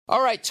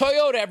All right,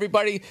 Toyota,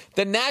 everybody.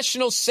 The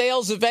national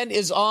sales event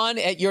is on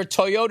at your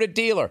Toyota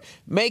dealer,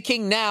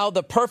 making now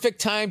the perfect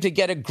time to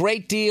get a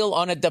great deal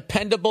on a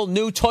dependable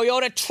new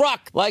Toyota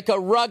truck, like a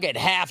rugged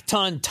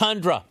half-ton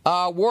Tundra.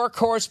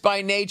 Workhorse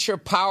by nature,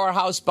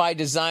 powerhouse by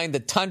design, the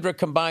Tundra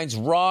combines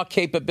raw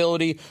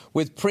capability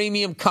with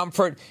premium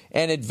comfort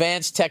and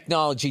advanced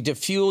technology to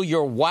fuel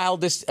your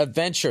wildest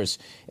adventures.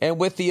 And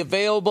with the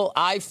available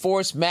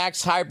iForce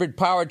Max hybrid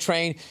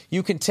powertrain,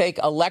 you can take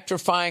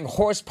electrifying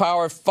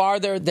horsepower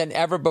farther than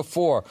ever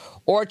before.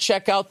 Or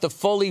check out the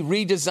fully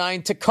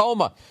redesigned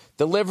Tacoma,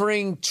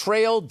 delivering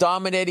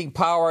trail-dominating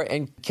power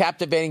and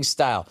captivating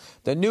style.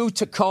 The new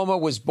Tacoma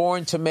was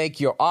born to make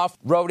your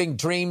off-roading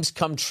dreams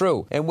come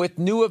true. And with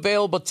new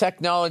available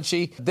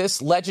technology,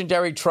 this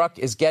legendary truck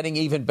is getting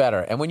even better.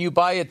 And when you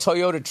buy a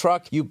Toyota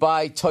truck, you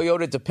buy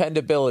Toyota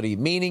dependability,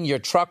 meaning your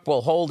truck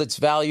will hold its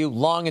value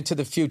long into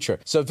the future.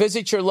 So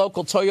visit your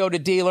local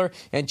Toyota dealer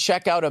and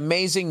check out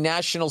amazing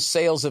national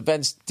sales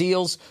events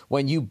deals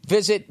when you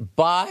visit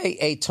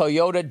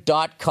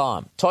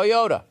buyatoyota.com.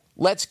 Toyota,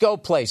 let's go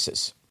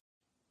places.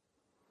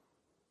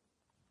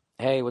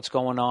 Hey, what's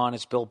going on?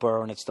 It's Bill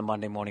Burr, and it's the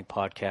Monday Morning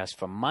Podcast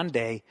for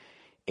Monday,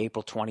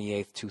 April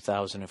 28th,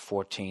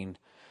 2014.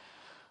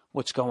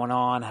 What's going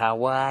on?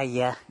 How are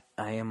ya?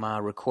 I am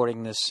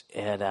recording this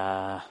at,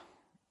 I'm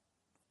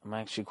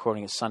actually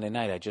recording it Sunday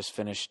night. I just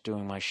finished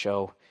doing my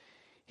show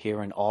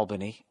here in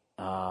Albany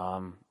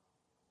at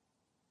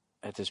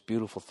this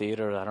beautiful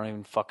theater I don't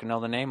even fucking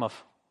know the name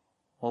of.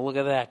 Well, look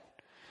at that.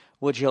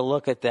 Would you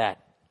look at that?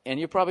 And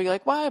you're probably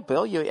like, why,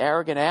 Bill, you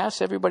arrogant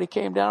ass? Everybody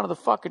came down to the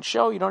fucking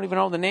show. You don't even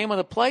know the name of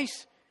the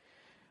place?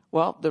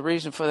 Well, the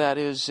reason for that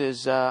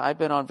is I've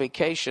been on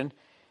vacation,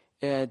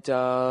 and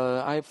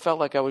I felt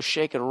like I was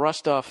shaking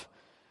rust off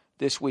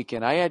this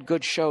weekend. I had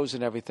good shows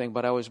and everything,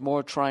 but I was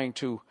more trying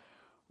to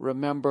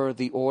remember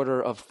the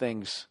order of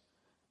things,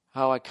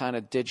 how I kind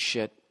of did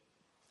shit,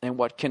 and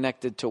what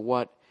connected to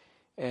what.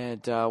 And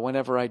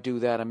whenever I do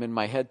that, I'm in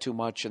my head too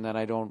much, and then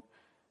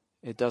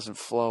it doesn't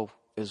flow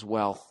as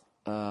well.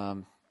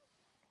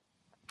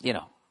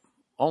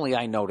 Only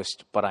I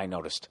noticed, but I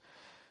noticed.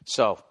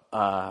 So,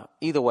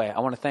 either way, I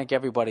want to thank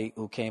everybody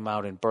who came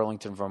out in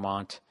Burlington,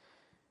 Vermont,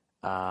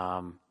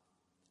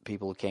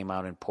 people who came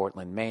out in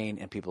Portland, Maine,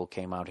 and people who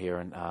came out here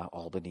in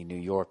Albany, New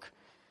York.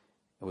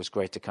 It was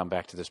great to come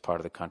back to this part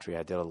of the country.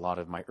 I did a lot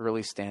of my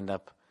early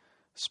stand-up,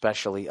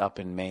 especially up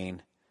in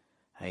Maine.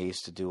 I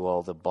used to do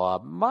all the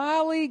Bob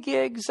Marley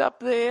gigs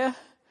up there.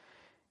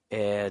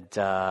 And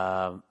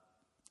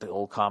the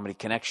old Comedy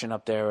Connection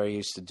up there I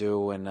used to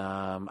do, and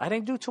I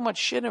didn't do too much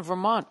shit in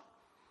Vermont.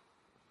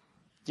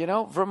 You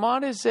know,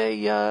 Vermont is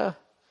I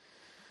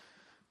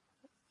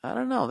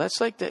don't know, that's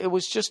like, it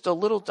was just a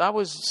little, I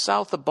was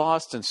south of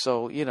Boston,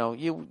 so,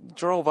 you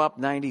drove up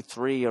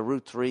 93 or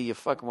Route 3, you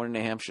fucking went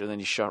into New Hampshire, and then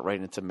you shot right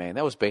into Maine.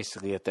 That was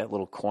basically at that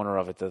little corner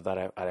of it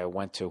that I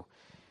went to.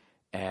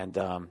 And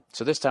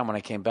so this time when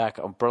I came back,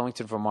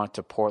 Burlington, Vermont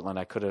to Portland,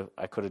 I could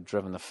have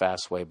driven the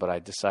fast way, but I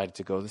decided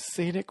to go the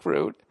scenic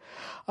route.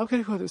 I'm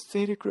going to go the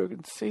scenic route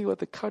and see what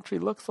the country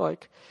looks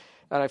like.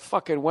 And I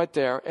fucking went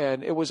there,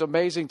 and it was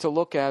amazing to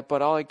look at,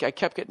 but I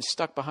kept getting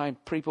stuck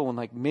behind people in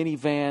like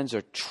minivans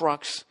or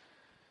trucks,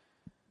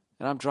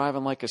 and I'm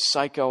driving like a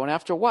psycho. And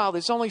after a while,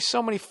 there's only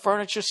so many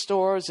furniture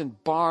stores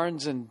and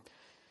barns and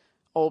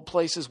old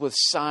places with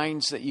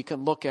signs that you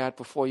can look at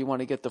before you want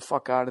to get the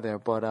fuck out of there.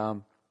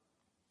 But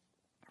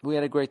we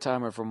had a great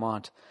time in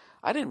Vermont.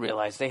 I didn't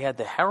realize they had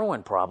the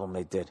heroin problem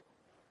they did.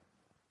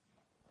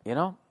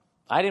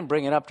 I didn't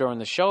bring it up during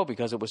the show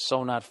because it was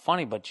so not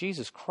funny, but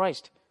Jesus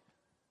Christ.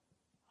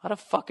 How the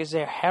fuck is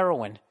there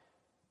heroin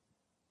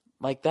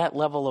like that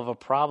level of a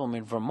problem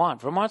in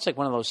Vermont? Vermont's like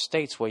one of those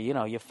states where,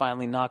 you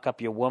finally knock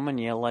up your woman,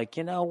 you're like,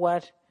 you know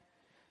what?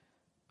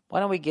 Why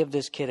don't we give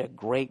this kid a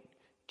great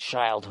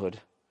childhood?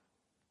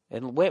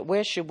 And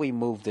where should we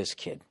move this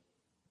kid?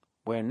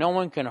 Where no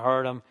one can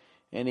hurt him,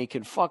 and he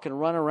can fucking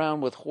run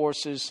around with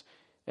horses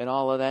and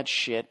all of that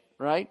shit,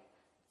 right?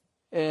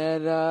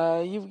 And,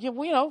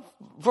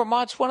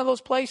 Vermont's one of those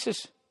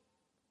places.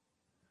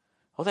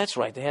 Oh, that's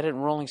right. They had it in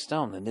Rolling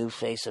Stone, the new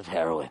face of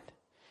heroin.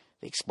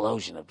 The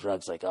explosion of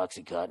drugs like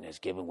Oxycontin has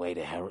given way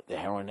to the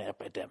heroin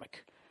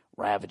epidemic,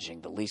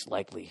 ravaging the least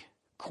likely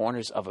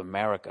corners of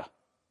America.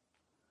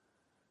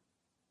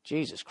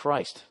 Jesus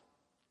Christ.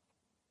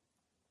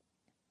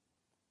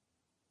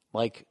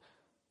 Like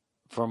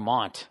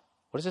Vermont.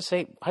 What does it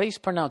say? How do you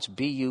pronounce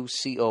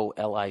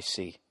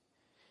B-U-C-O-L-I-C?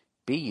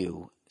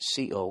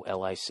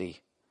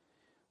 B-U-C-O-L-I-C.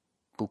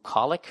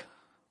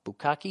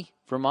 Bukkake,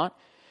 Vermont,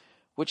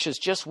 which has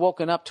just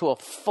woken up to a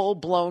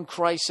full-blown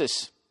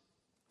crisis.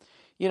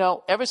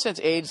 Ever since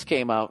AIDS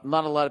came out,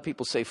 not a lot of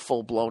people say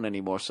full-blown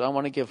anymore. So I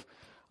want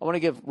to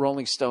give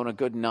Rolling Stone a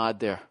good nod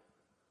there.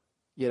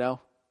 I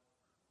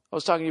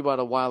was talking to you about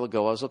a while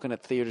ago. I was looking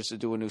at theaters to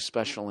do a new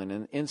special,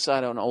 and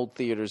inside on old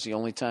theaters, the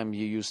only time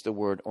you use the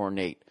word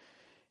ornate.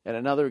 And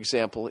another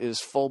example is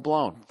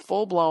full-blown.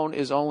 Full-blown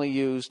is only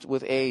used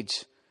with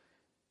AIDS.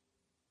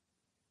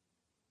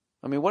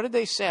 I mean, what did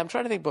they say? I'm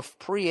trying to think of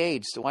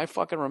pre-AIDS. Do I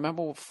fucking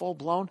remember what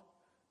full-blown?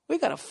 We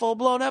got a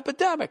full-blown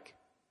epidemic.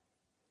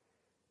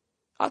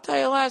 I'll tell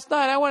you, last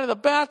night I went to the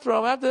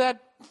bathroom after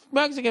that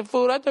Mexican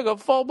food. I took a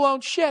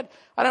full-blown shit.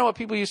 I don't know what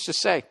people used to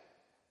say.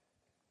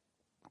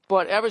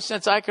 But ever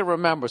since I can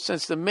remember,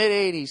 since the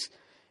mid-'80s,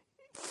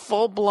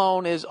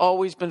 full-blown has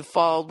always been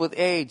followed with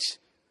AIDS.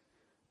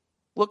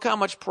 Look how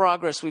much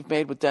progress we've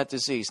made with that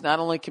disease. Not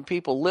only can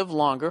people live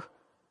longer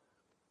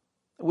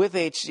with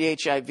the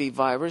HIV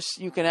virus,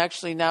 you can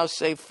actually now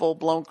say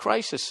full-blown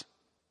crisis.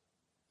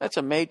 That's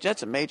a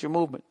major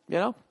movement, you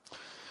know?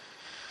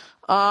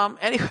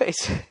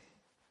 Anyways,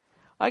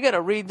 I got to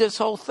read this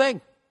whole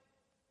thing.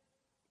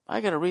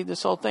 It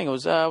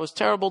was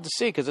terrible to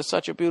see because it's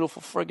such a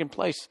beautiful friggin'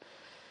 place.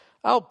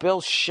 Oh,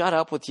 Bill, shut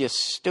up with your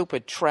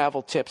stupid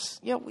travel tips.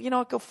 You know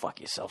what? Go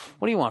fuck yourself.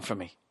 What do you want from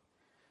me?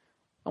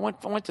 I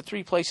went to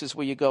 3 places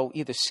where you go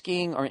either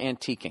skiing or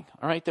antiquing.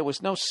 All right? There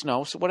was no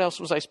snow, so what else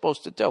was I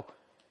supposed to do?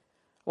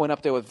 I went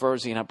up there with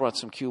Verzi, and I brought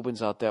some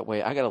Cubans out that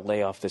way. I got to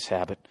lay off this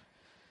habit.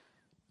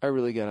 I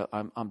really got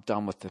to. I'm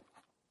done with it.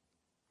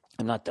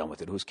 I'm not done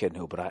with it. Who's kidding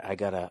who? But I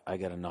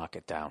gotta knock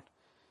it down.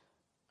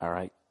 All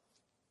right?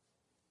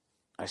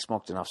 I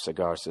smoked enough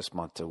cigars this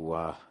month to,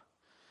 I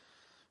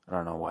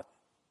don't know what,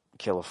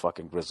 kill a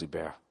fucking grizzly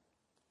bear.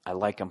 I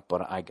like them,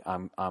 but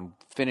I'm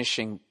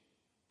finishing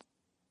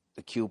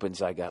the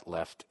Cubans I got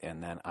left,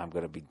 and then I'm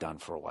going to be done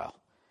for a while.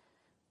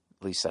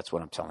 At least that's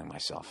what I'm telling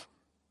myself.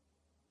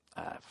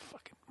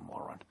 Fucking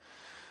moron.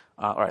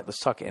 All right, let's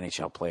talk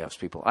NHL playoffs,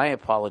 people. I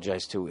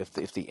apologize, too, if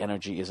the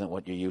energy isn't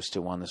what you're used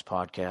to on this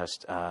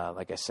podcast.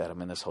 Like I said,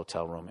 I'm in this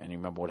hotel room, and you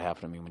remember what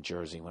happened to me in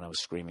Jersey when I was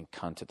screaming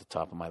cunt at the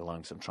top of my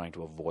lungs. I'm trying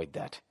to avoid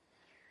that.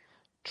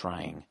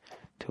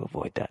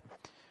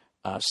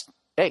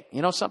 Hey,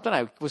 you know something?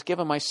 I was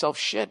giving myself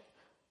shit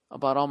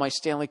about all my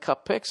Stanley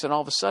Cup picks, and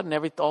all of a sudden,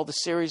 all the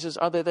series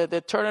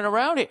they're turning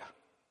around here.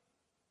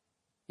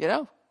 You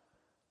know?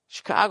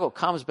 Chicago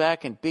comes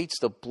back and beats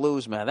the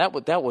Blues, man.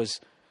 That was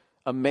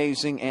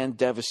amazing and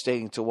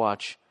devastating to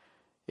watch.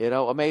 You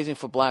know, amazing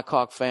for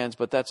Blackhawk fans,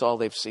 but that's all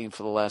they've seen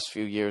for the last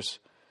few years.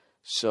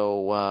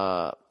 So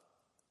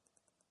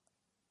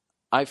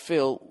I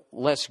feel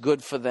less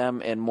good for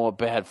them and more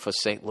bad for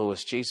St.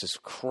 Louis. Jesus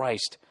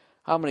Christ.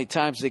 How many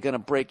times are they going to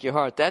break your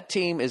heart? That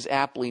team is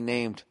aptly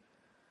named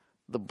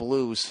the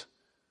Blues.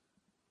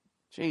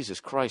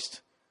 Jesus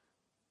Christ.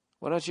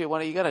 You got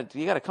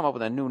to come up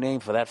with a new name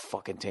for that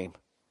fucking team.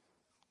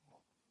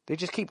 They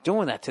just keep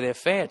doing that to their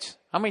fans.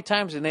 How many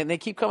times? And they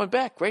keep coming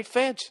back. Great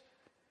fans.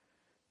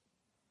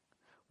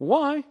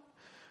 Why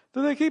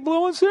do they keep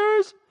blowing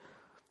series?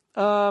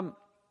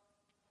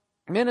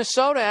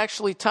 Minnesota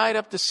actually tied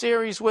up the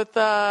series with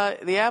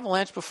the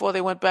Avalanche before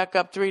they went back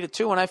up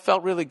 3-2, and I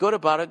felt really good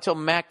about it until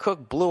Matt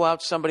Cook blew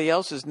out somebody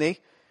else's knee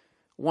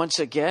once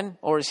again,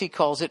 or as he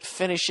calls it,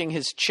 finishing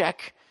his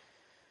check.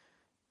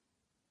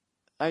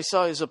 I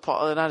saw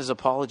not his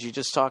apology,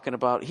 just talking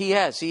about he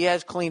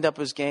has cleaned up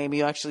his game.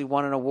 He actually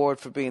won an award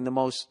for being the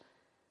most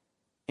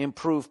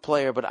improved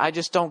player, but I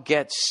just don't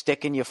get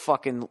sticking your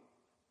fucking.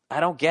 I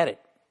don't get it.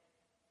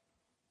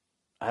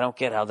 I don't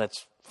get how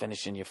that's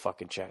finishing your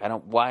fucking check. I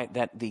don't why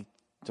that the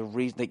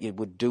reason that you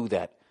would do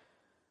that.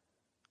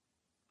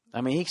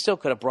 I mean, he still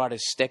could have brought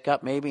his stick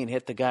up maybe and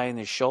hit the guy in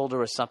the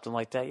shoulder or something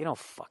like that. You don't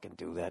fucking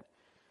do that.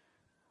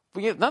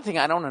 But nothing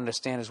I don't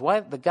understand is why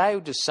the guy who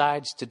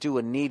decides to do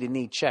a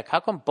knee-to-knee check, how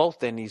come both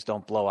their knees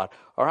don't blow out?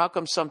 Or how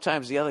come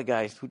sometimes the other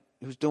guy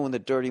who's doing the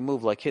dirty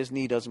move, like his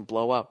knee doesn't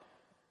blow out?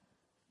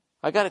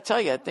 I got to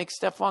tell you, I think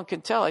Stefan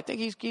Quintel, I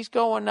think he's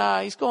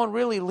going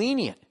really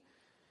lenient.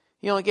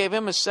 He only gave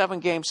him a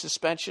 7-game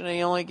suspension, and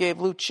he only gave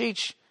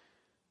Lucic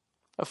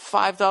a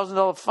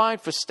 $5,000 fine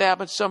for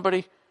stabbing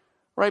somebody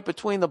right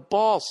between the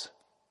balls.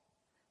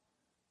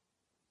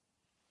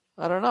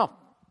 I don't know.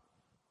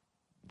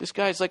 This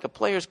guy's like a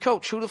player's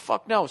coach. Who the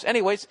fuck knows?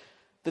 Anyways,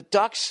 the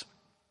Ducks.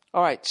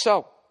 All right,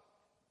 so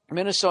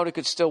Minnesota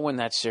could still win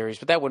that series,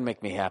 but that wouldn't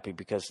make me happy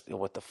because of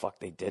what the fuck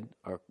they did,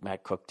 or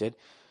Matt Cook did.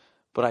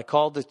 But I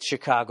called the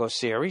Chicago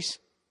series.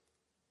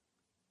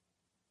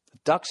 The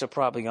Ducks are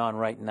probably on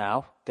right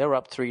now. They're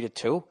up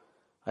 3-2.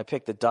 I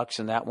picked the Ducks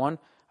in that one.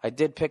 I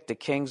did pick the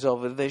Kings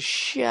over the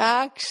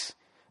Sharks.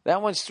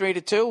 That one's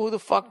 3-2. Who the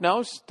fuck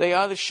knows? They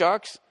are the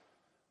Sharks.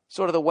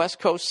 Sort of the West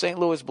Coast St.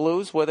 Louis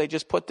Blues, where they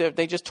just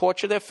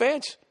torture their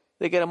fans.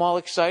 They get them all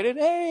excited.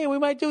 Hey, we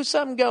might do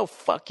something. Go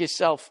fuck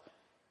yourself.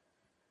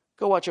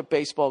 Go watch a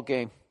baseball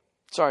game.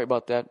 Sorry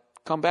about that.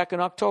 Come back in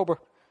October.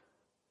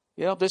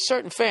 You know, there's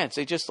certain fans.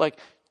 They just like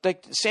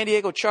San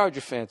Diego Charger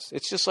fans.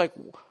 It's just like,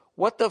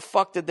 what the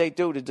fuck did they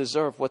do to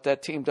deserve what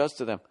that team does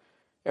to them?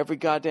 Every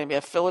goddamn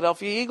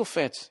Philadelphia Eagle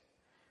fans.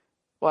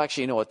 Well,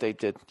 actually, you know what they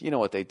did.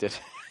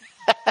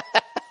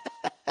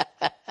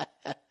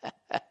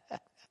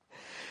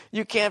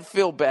 You can't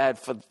feel bad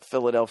for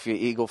Philadelphia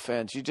Eagle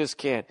fans. You just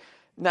can't.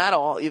 Not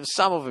all.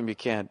 Some of them you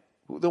can.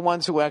 The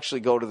ones who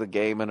actually go to the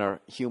game and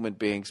are human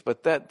beings.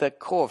 But that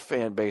core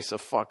fan base are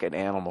fucking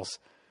animals.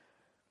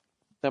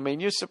 I mean,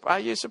 you're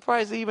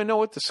surprised they even know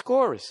what the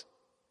score is.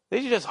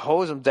 They just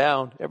hose them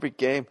down every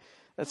game.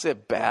 That's their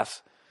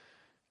bath.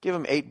 Give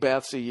them 8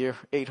 baths a year,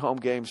 8 home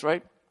games,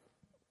 right?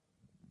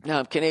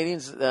 Now,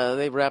 Canadians,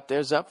 they wrapped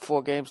theirs up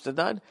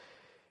 4-0.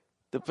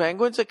 The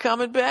Penguins are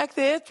coming back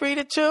there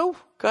 3-2.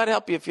 God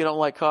help you if you don't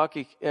like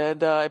hockey.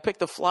 And I picked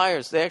the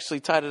Flyers. They actually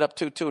tied it up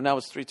 2-2. Now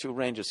it's 3-2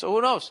 Rangers. So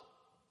who knows?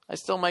 I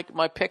still might,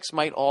 my picks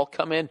might all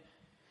come in.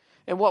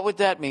 And what would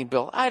that mean,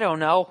 Bill? I don't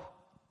know.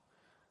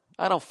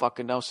 I don't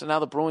fucking know. So now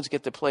the Bruins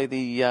get to play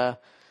the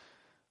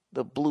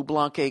Blue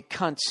Blanc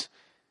cunts.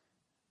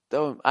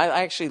 Though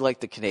I actually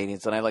like the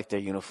Canadians and I like their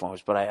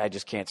uniforms, but I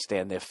just can't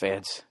stand their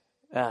fans.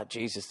 Ah,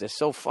 Jesus, they're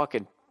such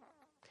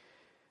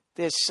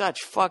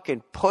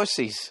fucking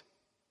pussies.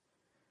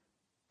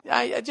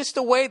 Just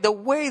the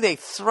way they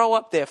throw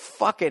up their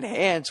fucking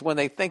hands when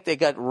they think they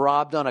got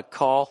robbed on a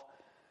call.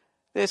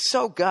 They're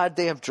so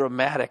goddamn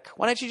dramatic.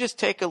 Why don't you just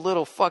take a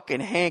little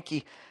fucking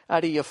hanky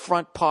out of your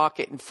front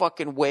pocket and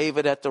fucking wave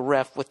it at the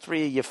ref with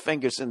 3 of your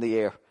fingers in the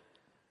air?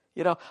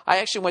 You know, I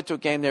actually went to a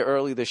game there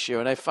early this year,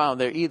 and I found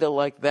they're either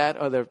like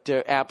that or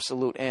they're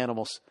absolute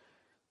animals.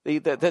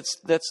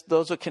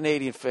 Those are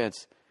Canadian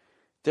fans.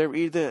 They're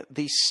either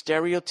the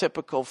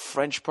stereotypical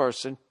French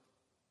person,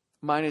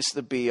 minus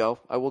the BO,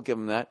 I will give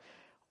them that,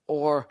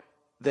 or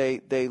they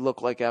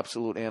look like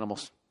absolute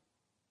animals.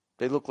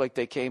 They look like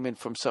they came in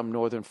from some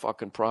northern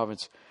fucking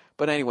province.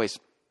 But anyways,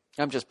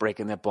 I'm just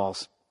breaking their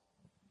balls.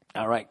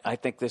 All right, I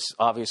think this,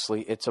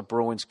 obviously, it's a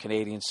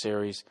Bruins-Canadian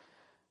series.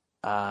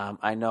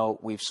 I know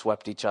we've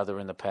swept each other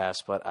in the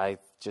past, but I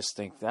just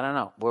think, I don't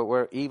know,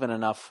 we're even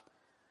enough.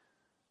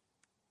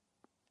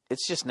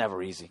 It's just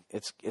never easy.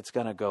 It's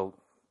going to go.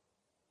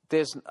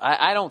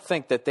 I don't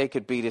think that they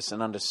could beat us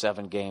in under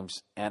 7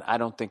 games, and I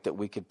don't think that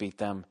we could beat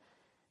them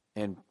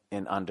in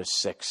under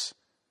 6.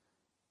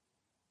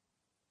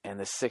 And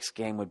the 6th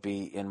game would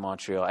be in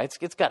Montreal.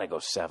 It's got to go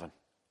 7,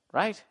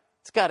 right?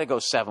 It's got to go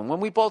 7. When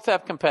we both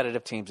have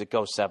competitive teams, it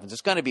goes 7.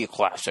 It's going to be a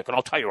classic, and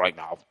I'll tell you right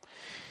now,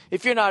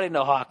 if you're not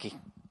into hockey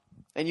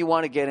and you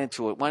want to get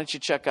into it, why don't you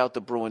check out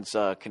the Bruins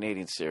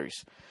Canadian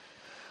series?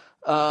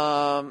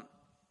 All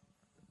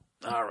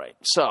right,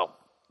 so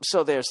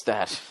there's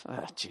that.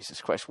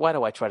 Jesus Christ, why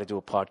do I try to do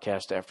a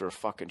podcast after a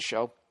fucking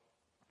show?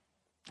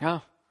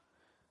 Huh?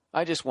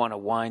 I just want to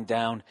wind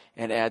down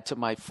and add to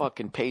my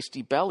fucking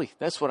pasty belly.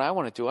 That's what I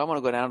want to do. I want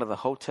to go down to the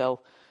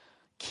hotel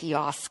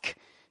kiosk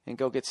and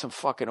go get some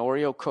fucking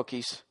Oreo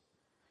cookies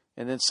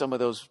and then some of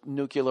those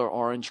nuclear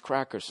orange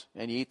crackers.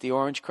 And you eat the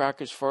orange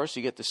crackers first.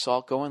 You get the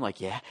salt going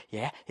like, yeah,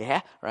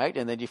 right?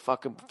 And then you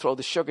fucking throw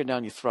the sugar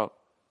down your throat.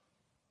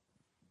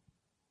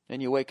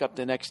 And you wake up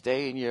the next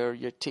day and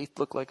your teeth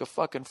look like a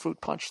fucking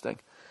fruit punch thing.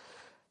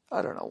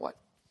 I don't know what.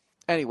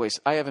 Anyways,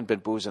 I haven't been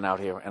boozing out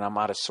here and I'm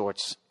out of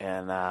sorts.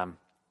 And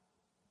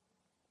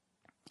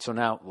so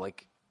now,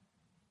 like,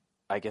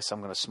 I guess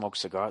I'm going to smoke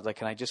cigars. Like,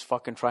 can I just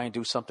fucking try and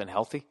do something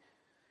healthy?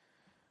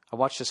 I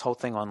watched this whole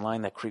thing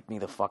online that creeped me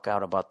the fuck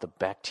out about the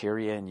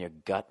bacteria in your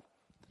gut.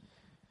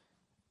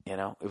 You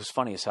know, it was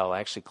funny as hell. I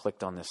actually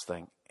clicked on this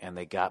thing and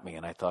they got me,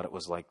 and I thought it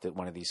was like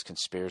one of these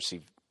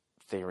conspiracy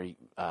theory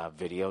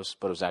videos,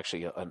 but it was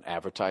actually an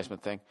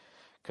advertisement thing.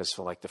 Because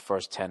for like the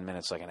first 10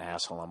 minutes, like an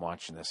asshole, I'm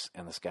watching this,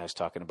 and this guy's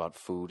talking about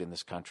food in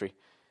this country,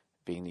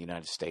 being the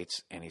United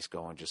States, and he's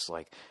going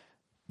like,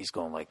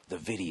 the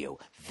video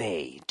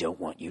they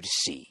don't want you to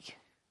see.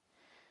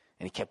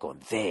 And he kept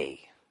going,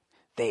 they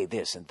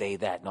this and they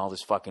that and all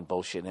this fucking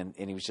bullshit. And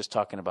he was just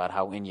talking about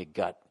how in your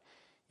gut,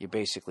 you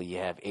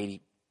have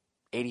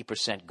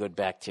 80% good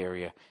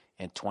bacteria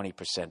and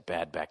 20%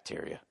 bad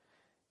bacteria.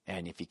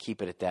 And if you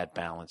keep it at that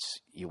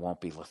balance, you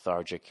won't be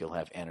lethargic, you'll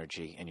have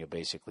energy, and you'll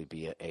basically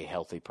be a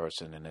healthy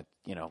person. And,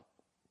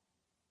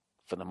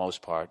 for the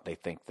most part, they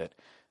think that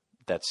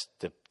that's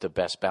the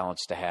best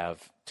balance to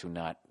have to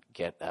not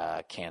get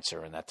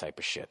cancer and that type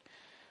of shit.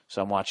 So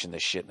I'm watching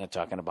this shit, and they're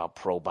talking about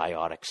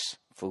probiotics,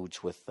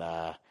 foods with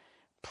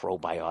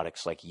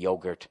probiotics like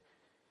yogurt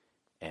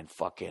and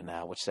fucking,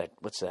 what's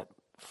that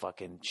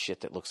fucking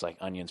shit that looks like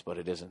onions, but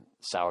it isn't?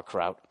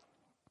 Sauerkraut.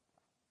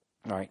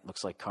 All right,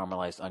 looks like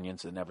caramelized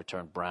onions that never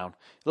turn brown.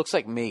 It looks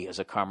like me as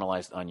a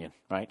caramelized onion,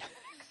 right?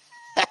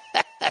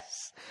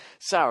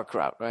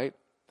 Sauerkraut, right?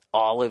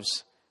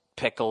 Olives,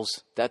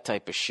 pickles, that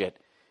type of shit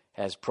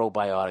has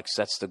probiotics.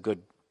 That's the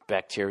good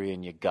bacteria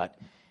in your gut.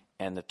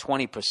 And the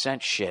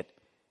 20% shit,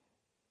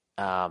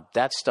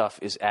 that stuff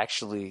is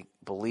actually,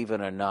 believe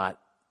it or not,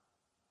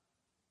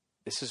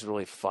 this is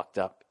really fucked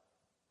up.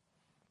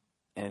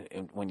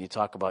 And when you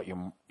talk about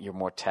your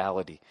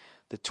mortality,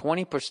 the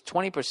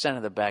 20%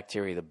 of the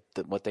bacteria,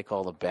 what they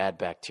call the bad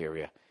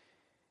bacteria,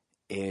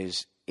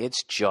 is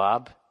its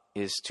job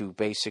is to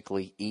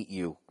basically eat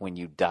you when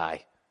you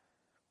die.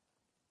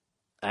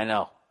 I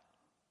know.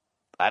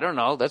 I don't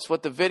know. That's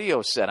what the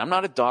video said. I'm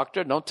not a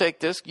doctor. Don't take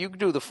this. You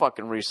do the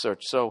fucking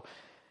research. So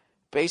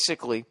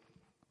basically,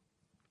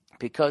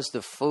 because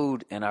the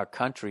food in our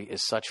country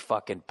is such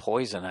fucking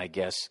poison, I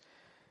guess,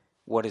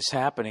 what is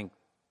happening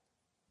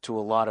to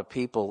a lot of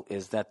people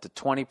is that the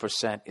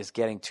 20% is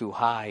getting too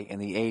high and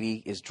the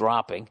 80 is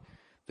dropping,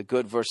 the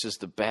good versus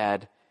the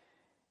bad,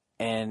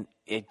 and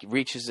it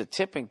reaches a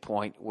tipping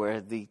point where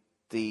the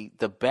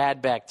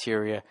bad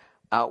bacteria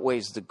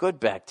outweighs the good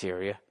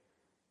bacteria,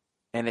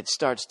 and it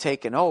starts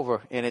taking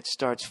over, and it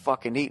starts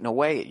fucking eating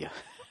away at you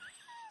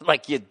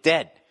like you're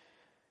dead.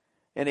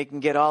 And it can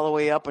get all the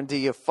way up into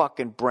your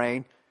fucking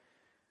brain,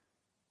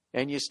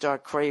 and you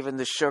start craving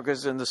the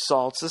sugars and the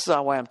salts. This is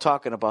not why I'm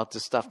talking about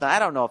this stuff. Now, I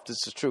don't know if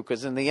this is true,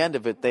 because in the end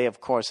of it, they,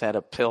 of course, had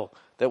a pill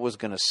that was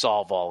going to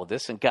solve all of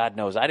this, and God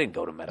knows I didn't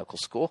go to medical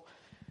school.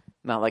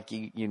 Not like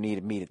you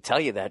needed me to tell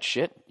you that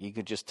shit. You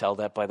could just tell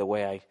that by the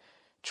way I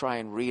try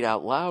and read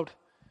out loud,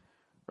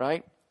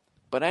 right?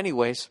 But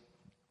anyways,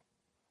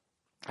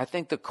 I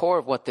think the core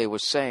of what they were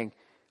saying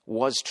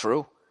was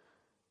true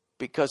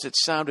because it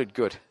sounded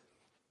good.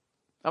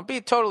 I'm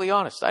being totally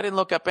honest. I didn't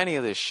look up any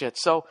of this shit.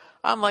 So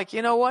I'm like,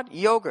 you know what?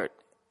 Yogurt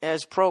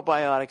has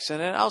probiotics in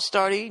it. I'll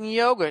start eating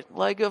yogurt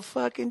like a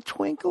fucking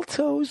twinkle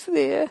toes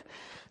there.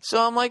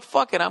 So I'm like,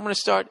 fuck it.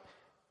 What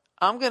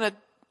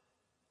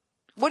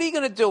are you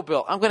going to do,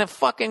 Bill? I'm going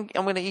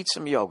to eat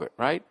some yogurt,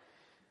 right?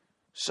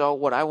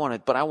 So I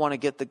want to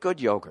get the good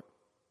yogurt.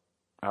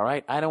 All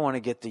right? I don't want to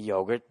get the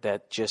yogurt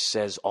that just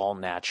says all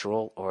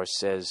natural or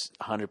says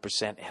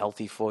 100%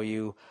 healthy for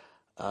you.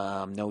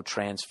 No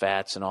trans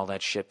fats and all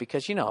that shit,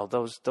 because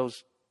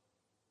those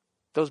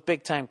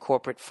big time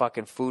corporate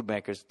fucking food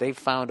makers, they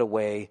found a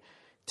way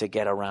to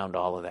get around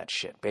all of that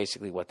shit.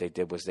 Basically, what they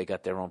did was they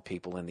got their own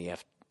people in the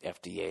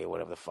FDA or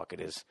whatever the fuck it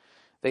is.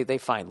 They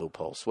find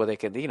loopholes where they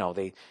can,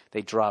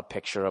 they draw a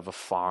picture of a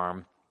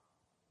farm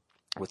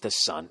with the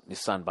sun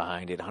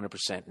behind it,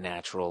 100%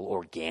 natural,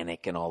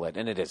 organic, and all that,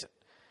 and it isn't.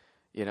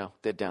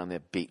 They're down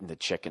there beating the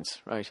chickens,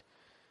 right?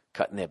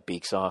 Cutting their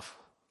beaks off.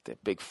 Their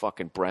big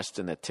fucking breasts,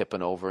 and they're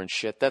tipping over and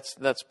shit. That's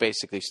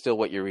basically still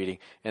what you're eating.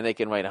 And they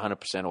can write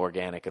 100%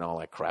 organic and all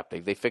that crap.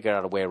 They figured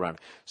out a way around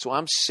it. So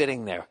I'm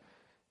sitting there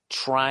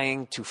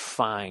trying to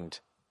find,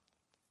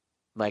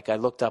 like, I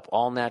looked up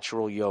all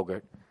natural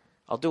yogurt.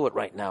 I'll do it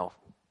right now.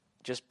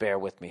 Just bear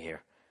with me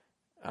here.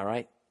 All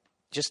right?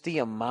 Just the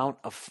amount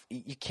of,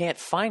 you can't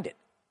find it.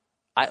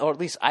 Or at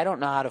least I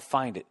don't know how to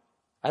find it.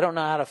 I don't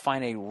know how to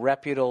find a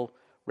reputable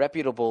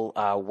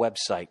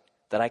website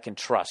that I can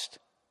trust.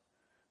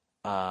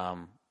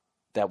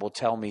 That will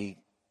tell me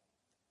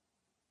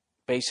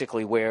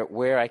basically where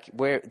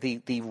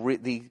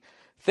the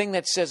thing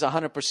that says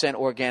 100%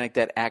 organic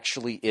that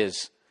actually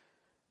is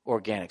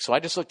organic. So I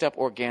just looked up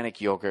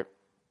organic yogurt,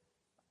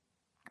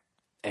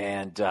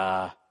 and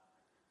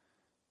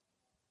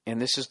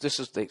this is the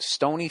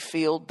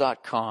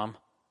Stonyfield.com.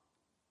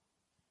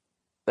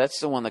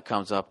 That's the one that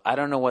comes up. I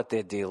don't know what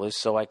their deal is,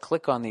 so I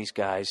click on these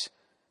guys,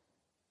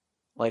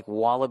 like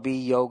Wallaby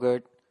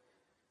Yogurt.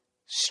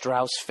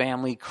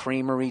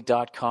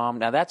 StraussFamilyCreamery.com.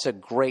 Now, that's a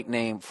great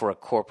name for a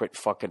corporate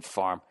fucking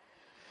farm.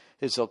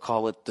 They'll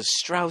call it the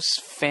Strauss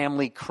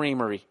Family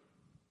Creamery.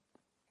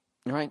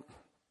 All right?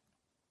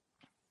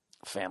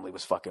 Family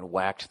was fucking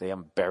whacked. They have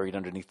them buried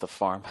underneath the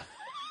farm.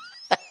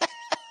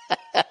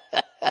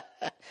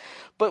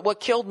 But what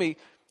killed me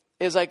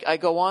is I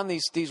go on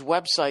these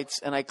websites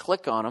and I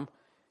click on them,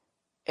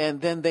 and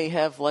then they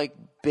have like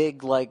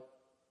big like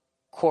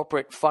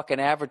corporate fucking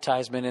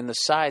advertisement in the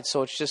side,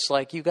 so it's just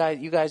like you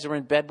guys are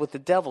in bed with the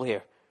devil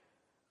here.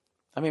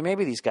 I mean,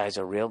 maybe these guys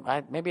are real.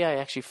 Maybe I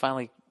actually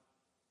finally,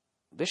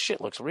 this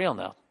shit looks real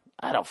now.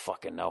 I don't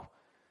fucking know.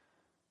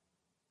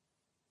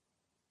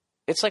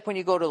 It's like when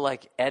you go to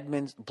like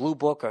Edmunds, Blue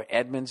Book or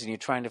Edmunds, and you're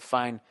trying to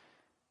find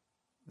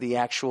the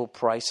actual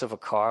price of a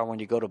car when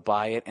you go to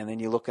buy it, and then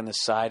you look on the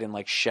side and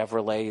like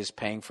Chevrolet is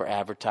paying for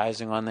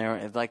advertising on there,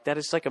 and like that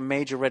is like a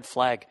major red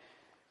flag.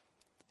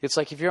 It's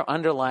like if you're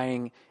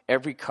underlining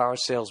every car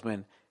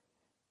salesman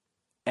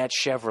at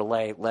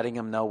Chevrolet, letting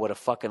them know what a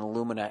fucking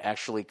Lumina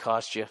actually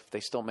costs you, if they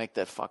still make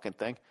that fucking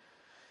thing.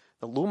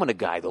 The Lumina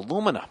guy, the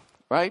Lumina,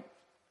 right?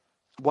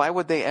 Why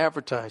would they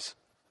advertise?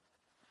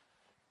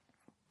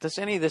 Does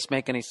any of this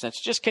make any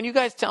sense? Just can you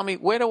guys tell me,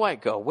 where do I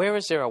go? Where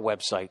is there a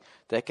website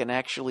that can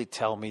actually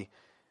tell me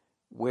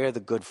where the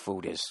good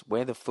food is?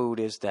 Where the food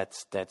is that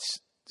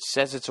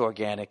says it's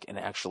organic and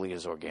actually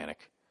is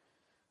organic?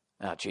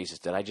 Oh, Jesus,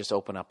 did I just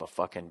open up a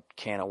fucking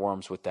can of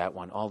worms with that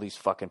one? All these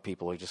fucking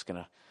people are just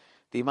going to...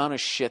 The amount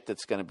of shit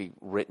that's going to be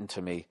written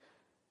to me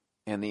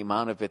and the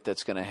amount of it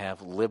that's going to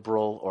have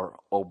liberal or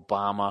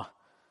Obama,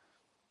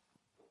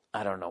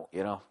 I don't know,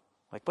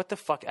 Like, what the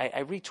fuck?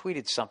 I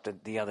retweeted something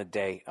the other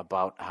day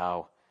about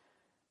how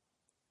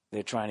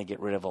they're trying to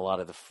get rid of a lot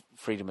of the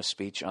freedom of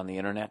speech on the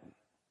internet.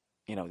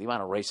 The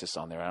amount of racists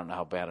on there, I don't know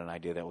how bad an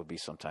idea that would be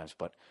sometimes,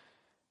 but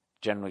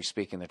generally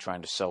speaking, they're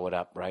trying to sew it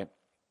up, right?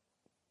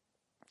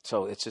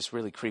 So it's this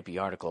really creepy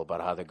article about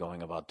how they're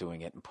going about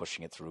doing it and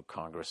pushing it through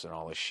Congress and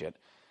all this shit.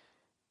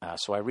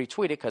 So I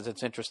retweet it because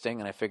it's interesting,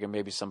 and I figure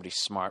maybe somebody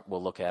smart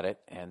will look at it,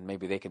 and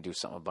maybe they can do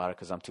something about it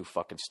because I'm too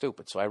fucking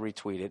stupid. So I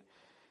retweet it,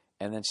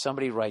 and then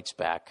somebody writes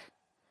back,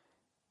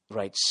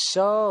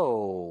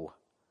 so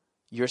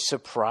you're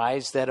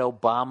surprised that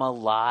Obama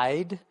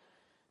lied?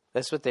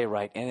 That's what they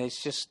write. And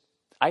it's just,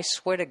 I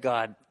swear to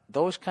God,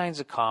 those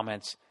kinds of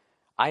comments,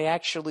 I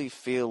actually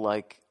feel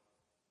like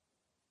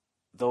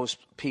those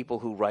people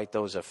who write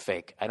those are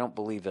fake. I don't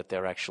believe that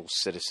they're actual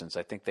citizens.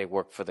 I think they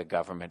work for the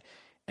government,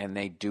 and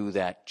they do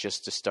that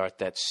just to start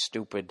that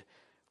stupid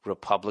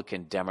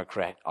Republican,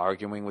 Democrat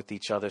arguing with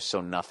each other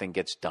so nothing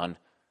gets done.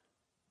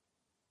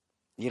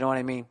 You know what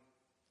I mean?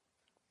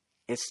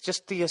 It's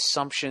just the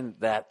assumption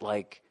that,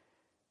 like,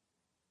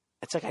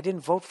 it's like I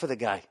didn't vote for the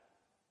guy.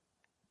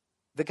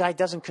 The guy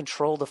doesn't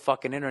control the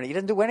fucking internet. He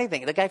doesn't do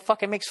anything. The guy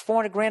fucking makes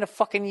 $400,000 a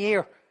fucking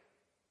year.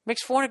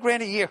 Makes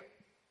 $400,000 a year.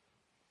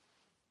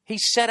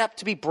 He's set up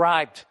to be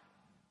bribed.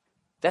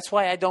 That's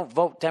why I don't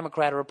vote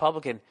Democrat or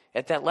Republican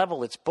at that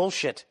level. It's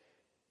bullshit.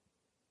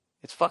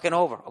 It's fucking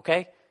over,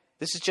 okay?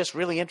 This is just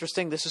really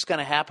interesting. This is going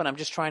to happen. I'm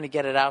just trying to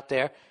get it out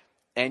there.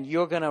 And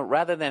you're going to,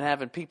 rather than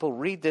having people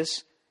read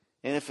this,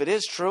 and if it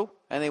is true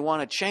and they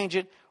want to change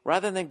it,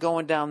 rather than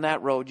going down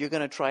that road, you're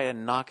going to try to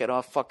knock it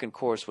off fucking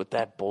course with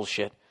that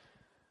bullshit.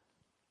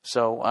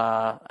 So,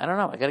 I don't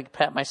know. I got to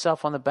pat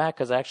myself on the back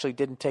because I actually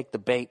didn't take the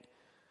bait.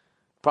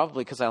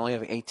 Probably because I only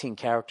have 18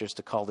 characters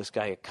to call this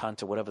guy a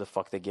cunt or whatever the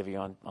fuck they give you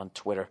on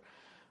Twitter.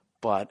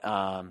 But,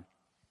 I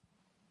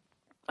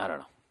don't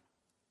know.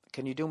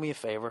 Can you do me a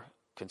favor?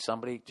 Can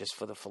somebody, just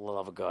for the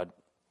love of God,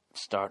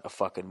 start a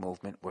fucking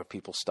movement where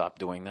people stop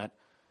doing that?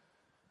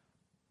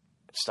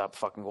 Stop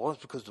fucking, well,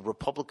 it's because the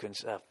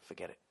Republicans,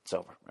 forget it. It's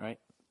over, all right?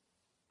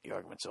 The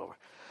argument's over.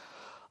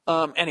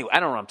 Anyway, I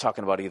don't know what I'm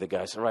talking about either,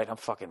 guys. All right, I'm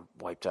fucking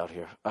wiped out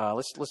here.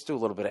 Let's do a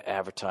little bit of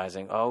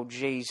advertising. Oh,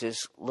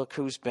 Jesus, look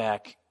who's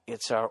back.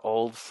 It's our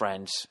old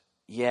friends.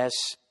 Yes,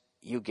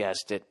 you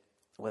guessed it.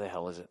 Where the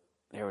hell is it?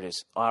 There it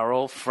is. Our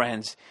old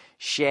friends,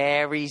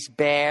 Sherry's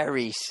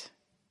Berries.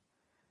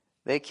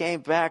 They came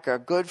back. Our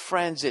good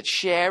friends at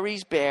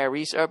Sherry's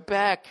Berries are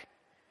back.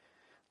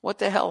 What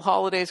the hell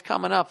holiday's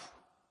coming up?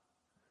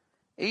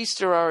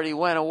 Easter already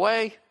went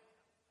away.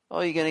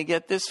 Oh, you going to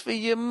get this for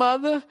your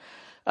mother?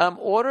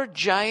 Order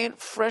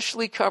giant,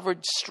 freshly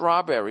covered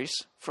strawberries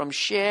from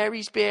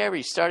Sherry's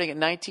Berries, starting at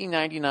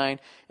 $19.99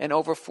 and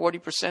over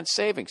 40%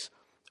 savings.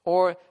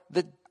 Or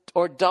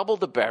double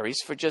the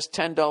berries for just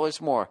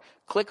 $10 more.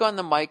 Click on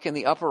the mic in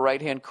the upper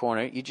right-hand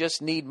corner. You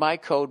just need my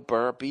code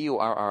BURR,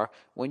 B-U-R-R,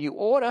 when you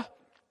order.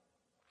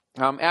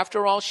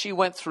 After all she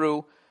went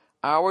through,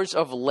 hours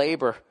of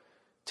labor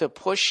to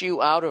push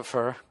you out of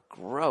her,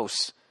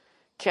 gross,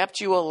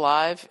 kept you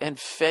alive and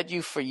fed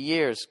you for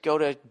years. Go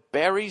to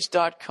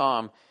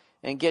berries.com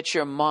and get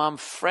your mom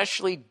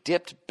freshly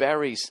dipped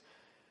berries.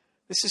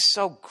 This is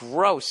so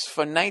gross.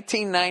 For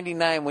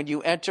 $19.99 when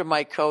you enter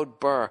my code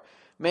BURR.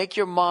 Make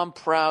your mom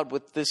proud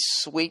with this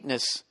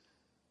sweetness.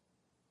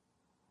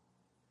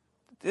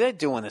 They're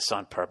doing this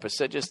on purpose.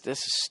 This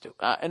is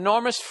stupid.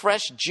 Enormous,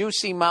 fresh,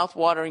 juicy,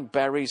 mouth-watering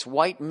berries,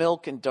 white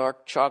milk and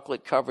dark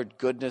chocolate-covered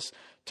goodness,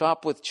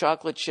 topped with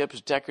chocolate chips,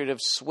 decorative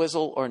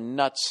swizzle, or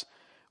nuts.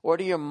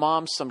 Order your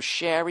mom some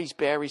Sherry's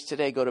Berries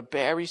today. Go to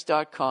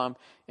berries.com,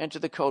 enter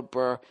the code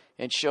BURR,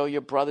 and show your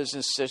brothers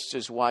and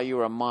sisters why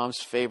you're a mom's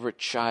favorite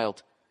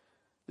child.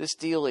 This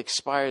deal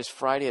expires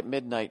Friday at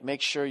midnight.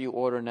 Make sure you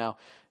order now.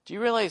 Do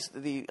you realize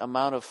the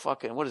amount of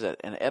fucking, what is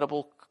that, an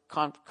edible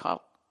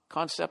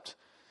concept?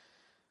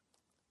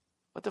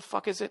 What the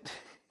fuck is it?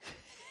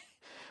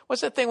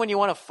 What's that thing when you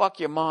want to fuck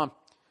your mom?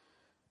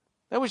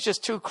 That was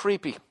just too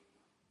creepy.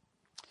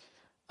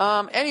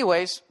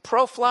 Anyways,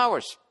 Pro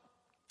Flowers.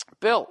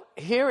 Bill,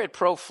 here at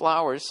Pro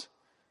Flowers,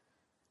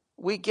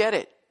 we get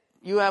it.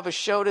 You have a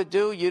show to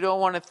do. You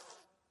don't want to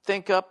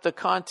think up the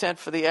content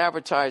for the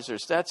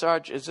advertisers.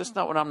 Is this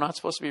not what I'm not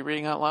supposed to be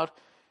reading out loud?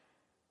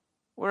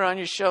 We're on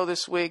your show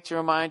this week to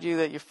remind you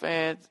that your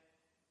fans...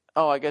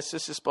 Oh, I guess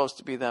this is supposed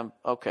to be them.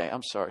 Okay,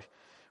 I'm sorry.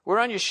 We're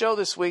on your show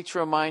this week to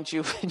remind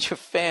you and your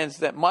fans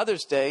that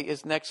Mother's Day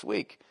is next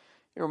week.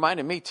 You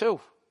reminded me, too.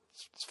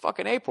 It's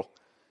fucking April.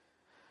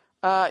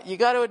 You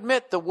got to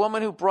admit, the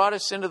woman who brought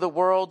us into the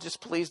world, just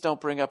please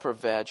don't bring up her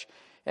veg,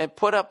 and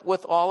put up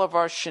with all of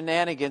our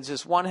shenanigans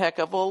is one heck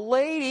of a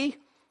lady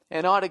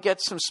and ought to get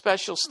some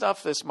special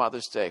stuff this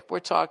Mother's Day. We're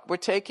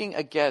taking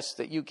a guess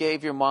that you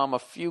gave your mom a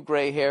few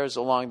gray hairs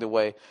along the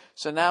way.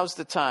 So now's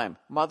the time.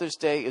 Mother's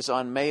Day is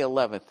on May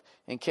 11th,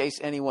 in case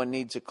anyone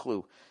needs a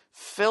clue.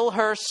 Fill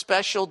her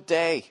special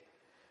day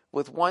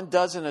with 12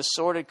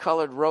 assorted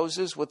colored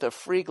roses with a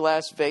free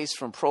glass vase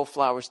from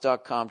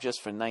proflowers.com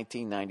just for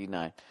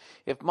 $19.99.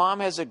 If mom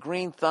has a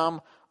green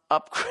thumb,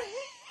 upgrade.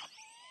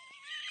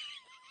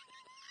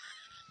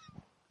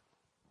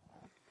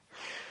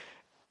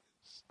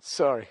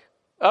 Sorry.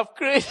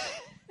 Upgrade.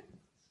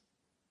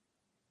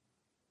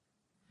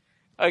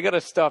 I got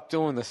to stop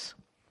doing this.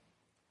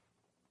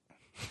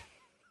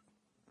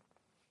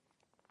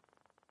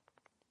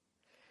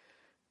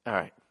 All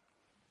right.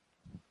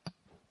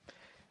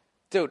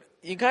 Dude,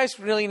 you guys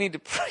really need to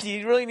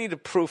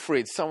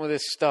proofread some of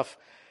this stuff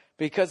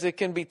because it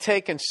can be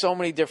taken so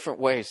many different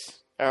ways.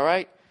 All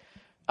right?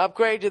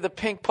 Upgrade to the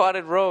pink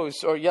potted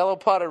rose or yellow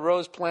potted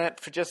rose plant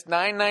for just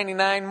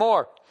 $9.99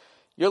 more.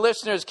 Your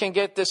listeners can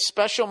get this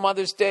special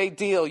Mother's Day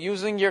deal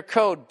using your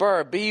code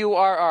BURR,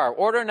 B-U-R-R.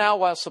 Order now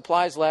while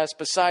supplies last.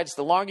 Besides,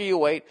 the longer you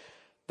wait,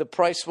 the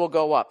price will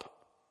go up.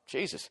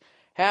 Jesus.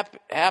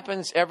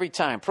 Happens every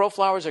time. Pro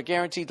Flowers are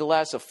guaranteed to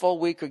last a full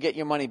week or get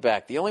your money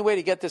back. The only way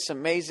to get this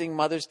amazing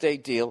Mother's Day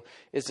deal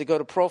is to go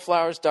to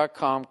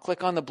proflowers.com,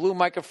 click on the blue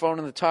microphone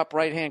in the top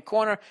right-hand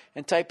corner,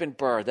 and type in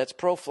Burr. That's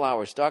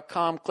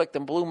proflowers.com. Click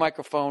the blue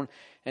microphone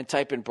and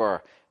type in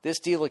Burr. This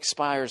deal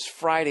expires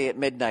Friday at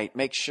midnight.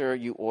 Make sure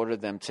you order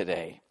them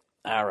today.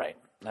 All right.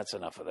 That's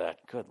enough of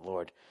that. Good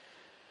Lord.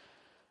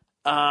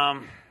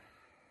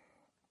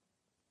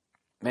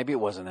 Maybe it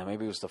wasn't that.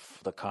 Maybe it was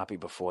the copy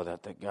before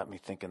that got me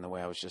thinking the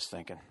way I was just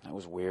thinking. That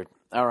was weird.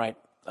 All right.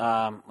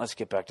 Let's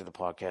get back to the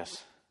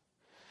podcast.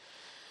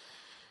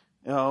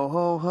 Oh,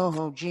 ho, ho,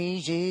 ho,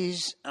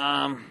 Jesus.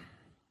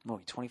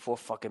 24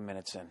 fucking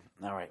minutes in.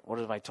 All right. What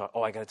did I talk?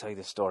 Oh, I got to tell you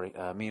this story.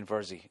 Me and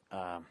Verzi,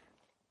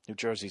 New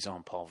Jersey's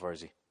own Paul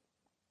Verzi,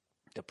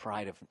 the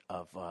pride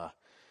of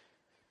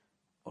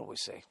what do we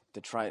say?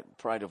 The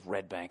pride of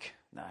Red Bank.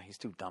 Nah, he's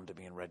too dumb to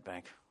be in Red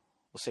Bank.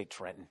 We'll say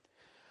Trenton.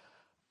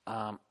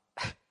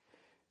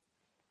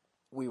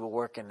 We were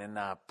working in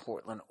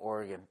Portland,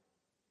 Oregon,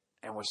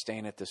 and we're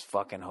staying at this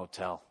fucking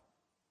hotel,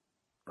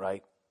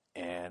 right?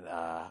 And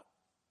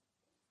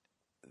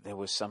there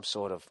was some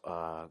sort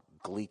of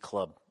glee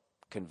club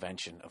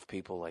convention of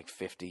people like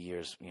 50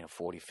 years,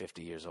 40,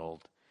 50 years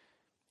old.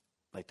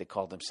 Like they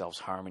called themselves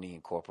Harmony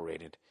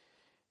Incorporated.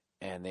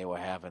 And they were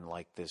having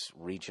like this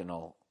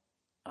regional,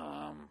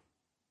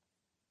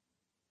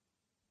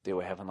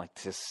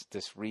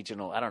 this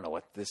regional, I don't know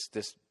what, this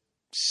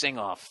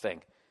sing-off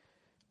thing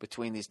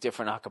between these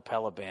different a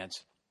cappella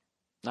bands.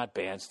 Not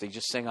bands, they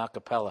just sing a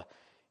cappella.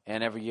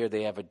 And every year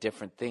they have a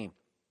different theme.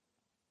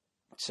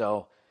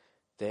 So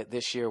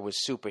this year was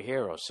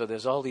superheroes. So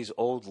there's all these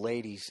old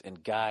ladies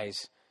and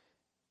guys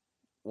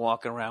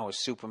walking around with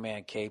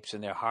Superman capes,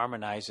 and they're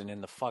harmonizing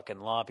in the fucking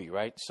lobby,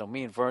 right? So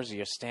me and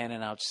Verzi are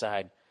standing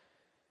outside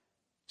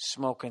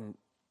smoking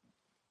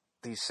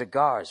these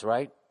cigars,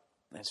 right?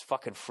 And it's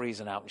fucking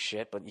freezing out and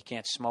shit, but you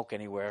can't smoke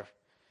anywhere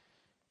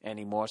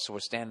anymore. So we're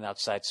standing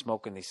outside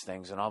smoking these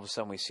things, and all of a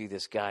sudden we see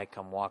this guy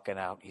come walking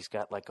out. He's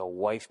got like a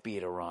wife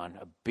beater on,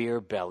 a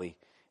beer belly,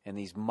 and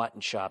these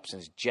mutton chops,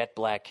 and his jet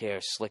black hair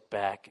slicked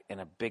back,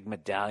 and a big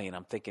medallion.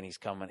 I'm thinking he's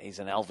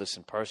an Elvis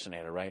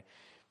impersonator, right?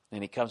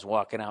 And he comes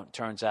walking out, and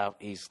turns out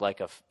he's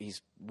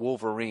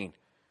Wolverine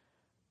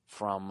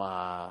from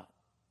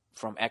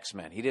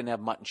X-Men. He didn't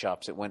have mutton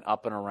chops. It went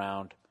up and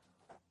around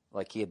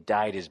like he had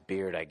dyed his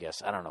beard, I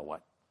guess. I don't know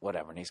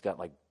whatever. And he's got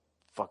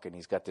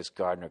he's got this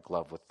gardener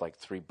glove with like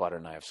 3 butter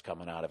knives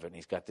coming out of it, and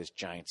he's got this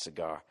giant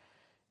cigar.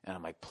 And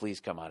I'm like,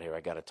 please come out here.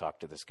 I got to talk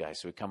to this guy.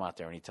 So we come out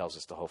there, and he tells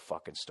us the whole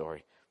fucking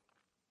story.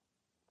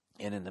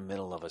 And in the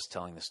middle of us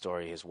telling the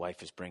story, his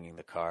wife is bringing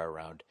the car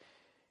around.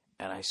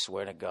 And I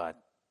swear to God,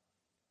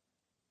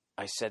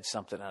 I said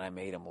something and I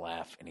made him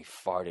laugh, and he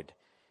farted,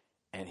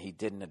 and he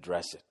didn't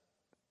address it.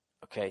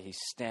 Okay, he's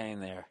standing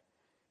there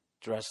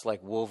dressed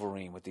like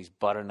Wolverine with these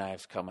butter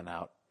knives coming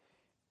out,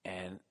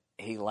 and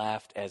he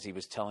laughed as he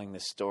was telling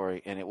this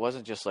story, and it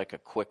wasn't just like a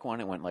quick one.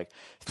 It went like,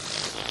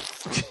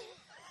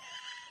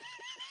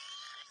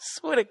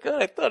 swear to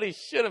God, I thought he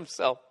shit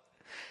himself,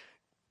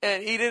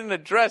 and he didn't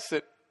address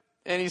it,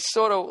 and he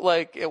sort of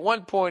like, at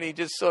one point, he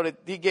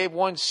gave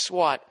one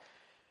swat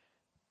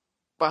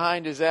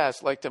behind his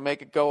ass, like to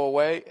make it go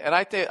away. And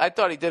I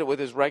thought he did it with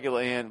his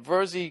regular hand.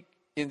 Verzi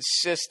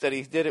insists that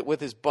he did it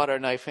with his butter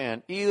knife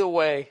hand. Either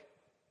way,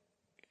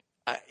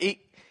 he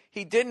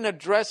didn't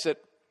address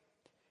it.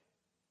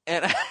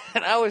 And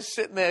I was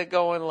sitting there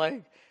going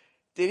like,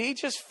 did he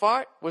just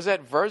fart? Was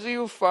that Verzi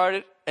who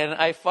farted? And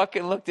I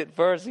fucking looked at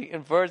Verzi,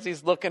 and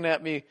Verzi's looking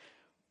at me.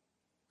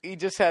 He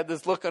just had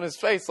this look on his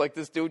face like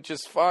this dude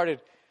just farted.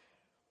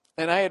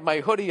 And I had my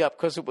hoodie up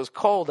because it was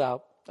cold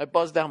out. I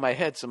buzzed down my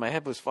head, so my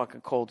head was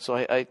fucking cold. So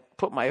I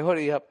put my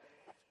hoodie up.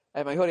 I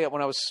had my hoodie up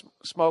when I was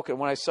smoking.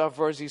 When I saw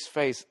Verzi's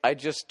face, I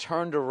just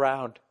turned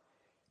around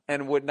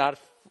and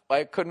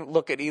I couldn't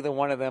look at either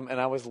one of them, and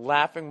I was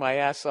laughing my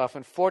ass off.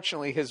 And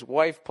fortunately, his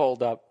wife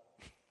pulled up.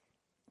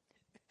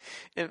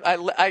 And I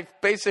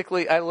left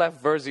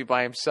Verzi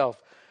by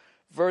himself.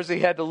 Verzi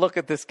had to look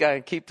at this guy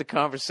and keep the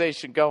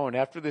conversation going.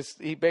 After this,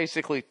 he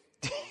basically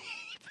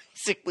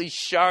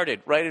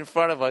sharted right in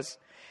front of us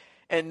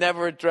and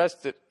never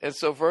addressed it. And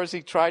so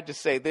Verzi tried to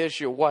say, "There's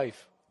your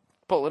wife,"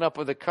 pulling up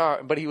with the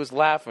car, but he was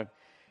laughing.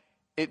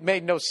 It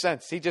made no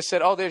sense. He just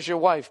said, "Oh, there's your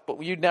wife,"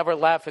 but you'd never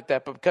laugh at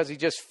that. But because he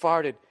just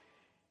farted,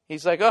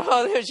 he's like,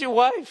 "Oh, there's your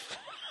wife."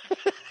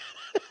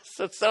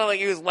 So it sounded like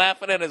he was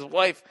laughing at his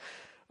wife,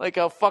 like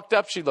how fucked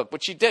up she looked,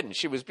 but she didn't.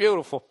 She was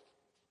beautiful.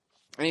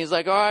 And he's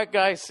like, "All right,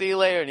 guys, see you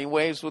later." And he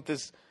waves with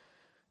his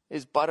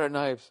butter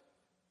knives.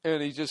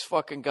 And he just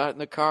fucking got in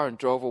the car and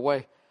drove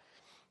away,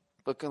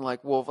 looking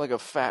like a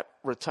fat,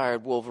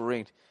 retired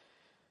Wolverine.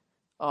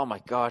 Oh, my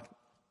God.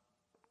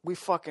 We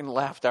fucking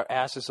laughed our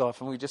asses off,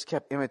 and we just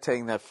kept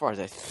imitating that fart.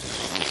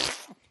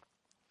 It's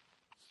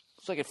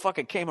like it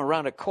fucking came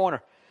around a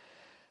corner.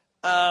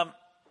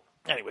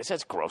 Anyways,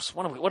 that's gross.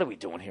 What are we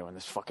doing here on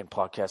this fucking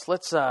podcast?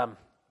 Let's, oh,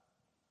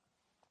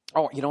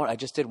 you know what? I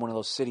just did one of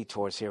those city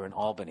tours here in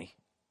Albany.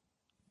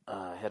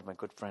 I had my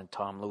good friend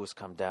Tom Lewis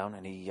come down,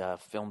 and he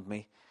filmed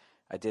me.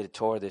 I did a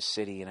tour of this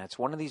city, and it's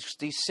one of these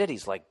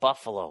cities like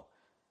Buffalo,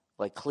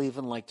 like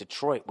Cleveland, like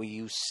Detroit, where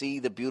you see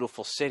the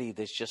beautiful city.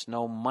 There's just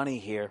no money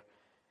here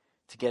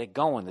to get it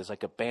going. There's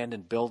like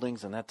abandoned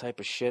buildings and that type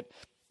of shit.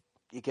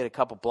 You get a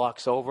couple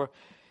blocks over,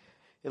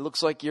 it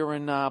looks like you're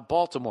in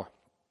Baltimore,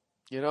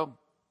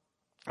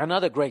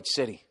 Another great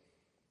city.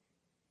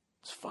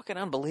 It's fucking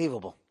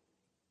unbelievable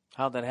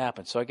how that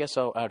happened. So I guess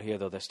out here,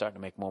 though, they're starting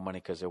to make more money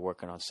because they're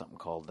working on something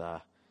called,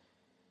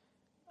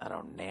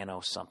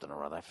 nano something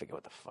or other. I forget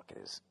what the fuck it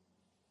is.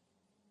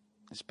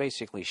 It's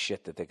basically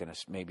shit that they're going to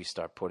maybe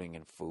start putting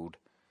in food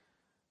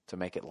to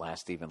make it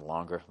last even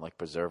longer, like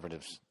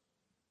preservatives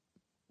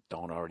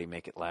don't already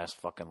make it last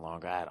fucking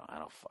longer. I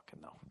don't fucking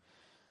know.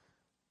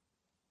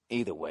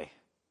 Either way,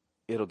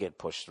 it'll get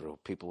pushed through.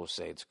 People will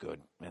say it's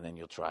good, and then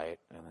you'll try it,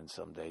 and then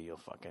someday you'll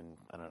fucking,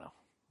 I don't know,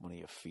 one of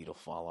your feet will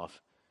fall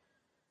off.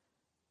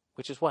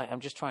 Which is why I'm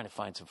just trying to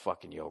find some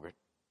fucking yogurt.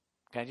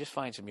 Can I just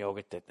find some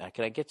yogurt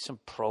can I get some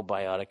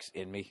probiotics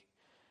in me?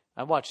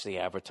 I watched the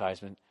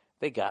advertisement.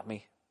 They got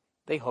me.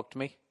 They hooked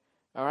me.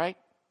 All right?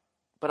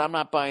 But I'm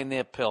not buying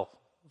their pill.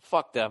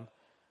 Fuck them.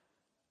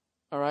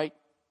 All right?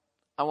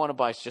 I want to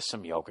buy just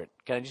some yogurt.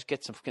 Can I just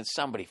get some? Can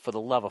somebody, for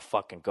the love of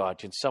fucking God,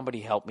 can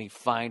somebody help me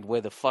find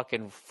where the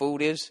fucking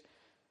food is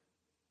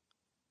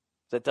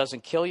that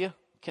doesn't kill you?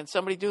 Can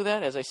somebody do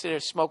that as I sit here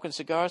smoking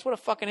cigars? What a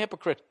fucking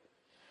hypocrite.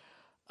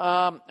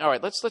 All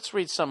right, let's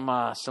read some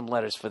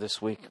letters for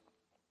this week.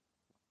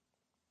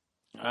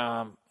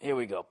 Here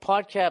we go.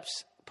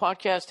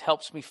 Podcast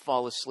helps me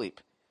fall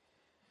asleep.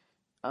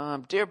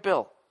 Dear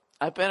Bill,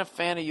 I've been a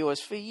fan of yours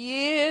for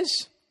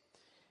years.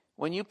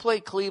 When you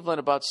played Cleveland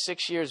about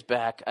 6 years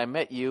back, I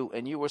met you,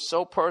 and you were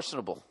so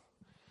personable.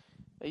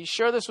 Are you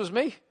sure this was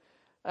me?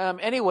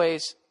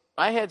 Anyways,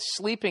 I had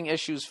sleeping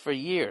issues for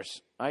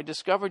years. I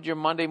discovered your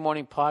Monday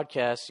morning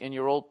podcast in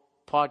your old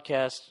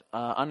podcast,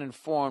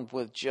 Uninformed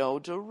with Joe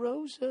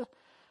DeRosa.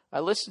 I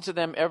listen to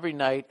them every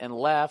night and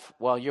laugh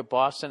while your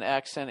Boston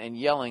accent and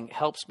yelling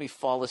helps me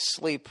fall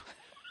asleep.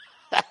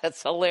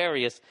 That's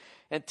hilarious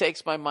and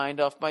takes my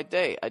mind off my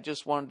day. I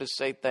just wanted to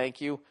say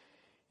thank you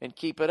and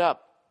keep it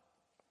up.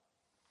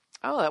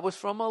 Oh, that was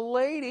from a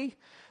lady.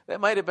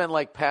 That might have been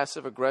like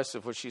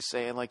passive-aggressive, what she's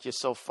saying, like, you're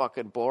so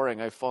fucking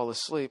boring, I fall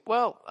asleep.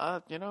 Well,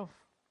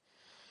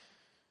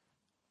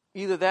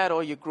 either that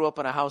or you grew up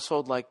in a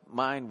household like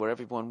mine where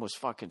everyone was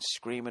fucking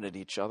screaming at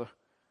each other.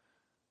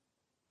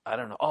 I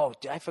don't know. Oh,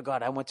 I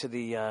forgot. I went to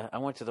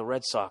the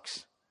Red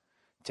Sox.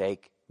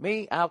 Take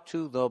me out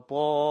to the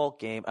ball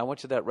game. I went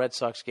to that Red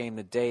Sox game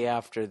the day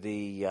after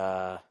the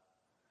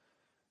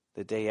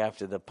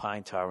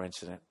Pine Tar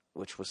incident,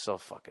 which was so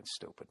fucking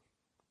stupid.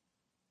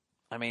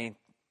 I mean,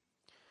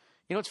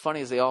 what's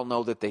funny is they all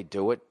know that they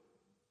do it.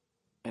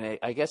 And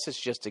I guess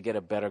it's just to get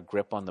a better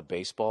grip on the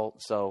baseball.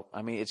 So,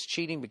 I mean, it's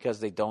cheating because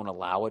they don't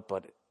allow it,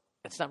 but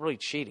it's not really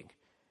cheating.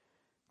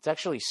 It's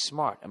actually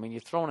smart. I mean, you're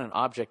throwing an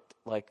object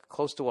like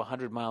close to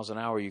 100 miles an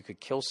hour, you could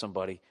kill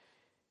somebody.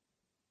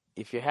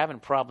 If you're having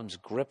problems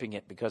gripping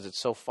it because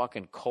it's so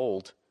fucking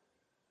cold.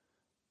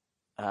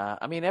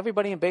 I mean,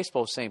 everybody in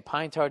baseball is saying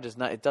pine tar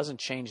doesn't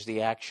change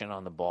the action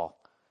on the ball.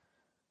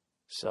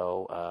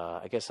 So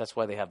I guess that's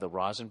why they have the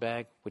rosin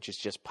bag, which is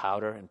just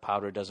powder, and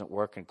powder doesn't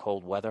work in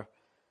cold weather.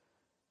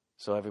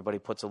 So everybody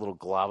puts a little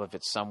glob of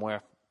it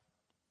somewhere.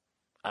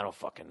 I don't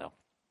fucking know.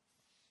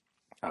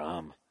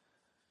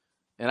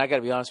 And I got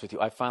to be honest with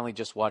you, I finally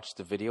just watched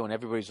the video, and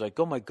everybody's like,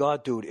 oh, my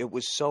God, dude, it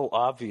was so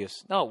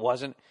obvious. No, it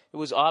wasn't. It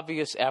was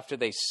obvious after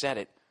they said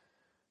it.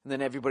 And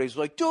then everybody's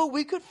like, dude,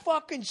 we could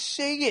fucking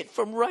see it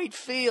from right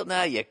field.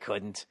 No, you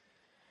couldn't.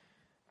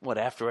 What,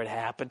 after it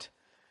happened?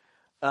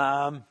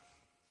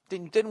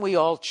 Didn't we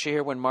all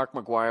cheer when Mark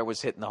McGwire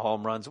was hitting the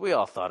home runs? We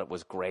all thought it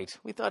was great.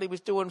 We thought he was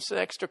doing some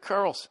extra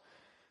curls.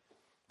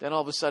 Then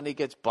all of a sudden he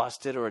gets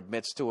busted or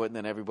admits to it, and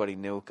then everybody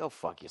knew. Go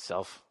fuck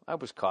yourself. I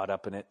was caught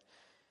up in it.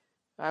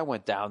 I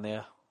went down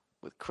there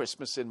with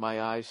Christmas in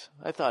my eyes.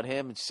 I thought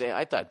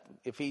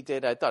if he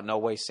did, I thought no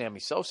way Sammy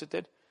Sosa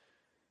did.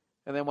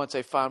 And then once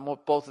I found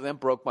both of them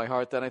broke my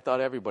heart, then I thought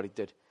everybody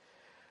did.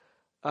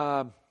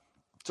 So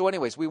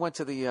anyways, we went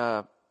to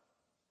the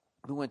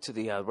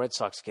Red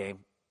Sox game.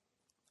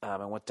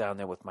 I went down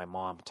there with my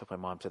mom, took my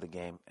mom to the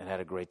game, and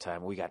had a great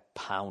time. We got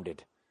pounded.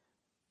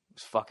 It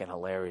was fucking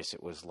hilarious.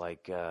 It was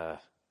like, I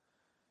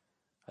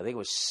think it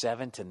was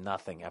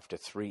 7-0 after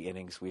 3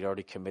 innings. We'd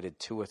already committed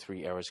 2 or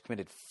 3 errors,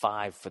 committed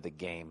 5 for the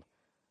game.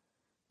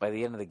 By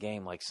the end of the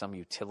game, like some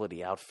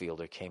utility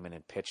outfielder came in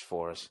and pitched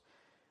for us.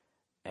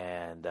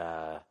 And,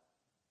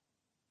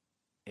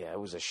 it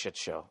was a shit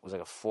show. It was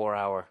like a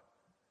 4-hour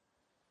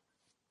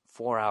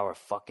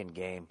fucking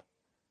game.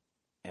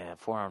 And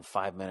 4 hour and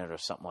 5 minute or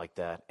something like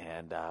that.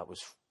 And it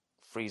was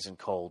freezing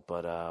cold.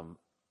 But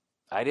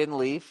I didn't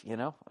leave,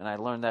 and I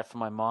learned that from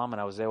my mom,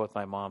 and I was there with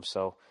my mom.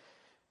 So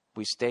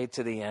we stayed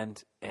to the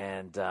end,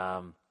 and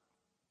it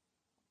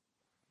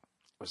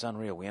was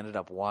unreal. We ended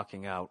up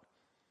walking out,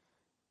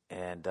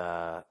 and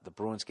the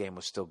Bruins game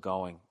was still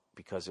going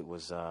because it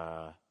was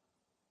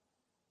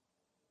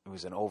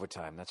in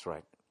overtime. That's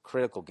right.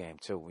 Critical game,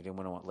 too. We didn't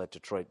want to let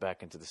Detroit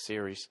back into the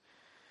series.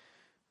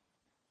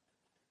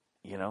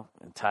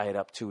 and tie it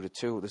up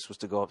 2-2. This was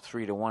to go up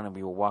 3-1, and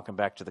we were walking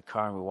back to the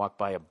car, and we walked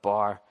by a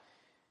bar,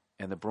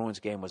 and the Bruins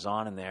game was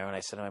on in there. And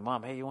I said to my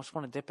mom, "Hey, you just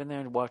want to dip in there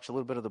and watch a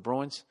little bit of the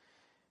Bruins?"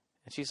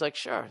 And she's like,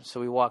 "Sure." So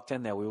we walked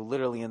in there. We were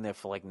literally in there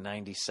for like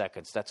 90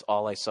 seconds. That's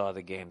all I saw of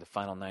the game, the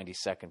final 90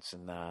 seconds.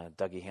 And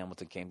Dougie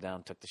Hamilton came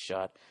down, took the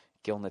shot.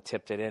 Gilner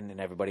tipped it in, and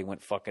everybody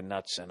went fucking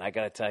nuts. And I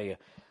got to tell you,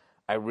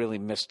 I really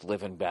missed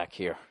living back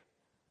here.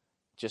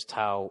 Just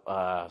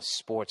how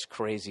sports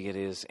crazy it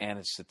is, and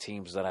it's the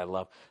teams that I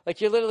love.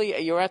 Like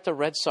you're at the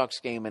Red Sox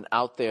game, and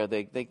out there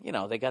they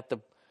got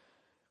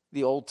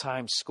the old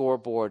time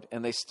scoreboard,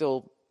 and they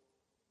still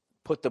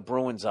put the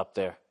Bruins up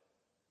there.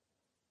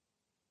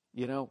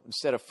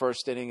 Instead of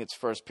first inning, it's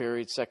first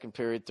period, second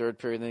period, third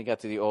period. And then you got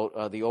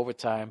to the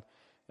overtime,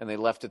 and they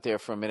left it there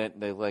for a minute.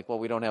 And they're like, "Well,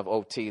 we don't have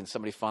OT." And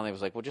somebody finally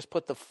was like, "Well, just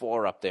put the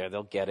 4 up there.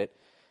 They'll get it."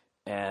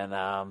 And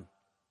that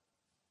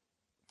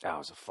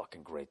was a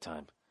fucking great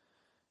time.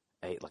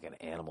 I ate like an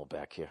animal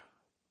back here.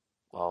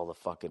 All the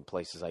fucking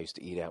places I used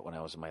to eat at when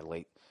I was in my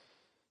late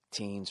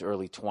teens,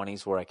 early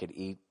 20s, where I could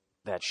eat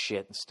that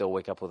shit and still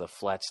wake up with a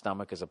flat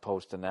stomach, as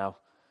opposed to now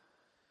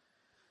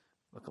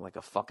looking like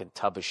a fucking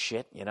tub of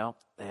shit,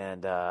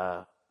 And,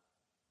 fuck.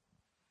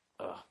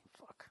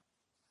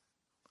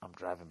 I'm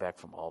driving back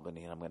from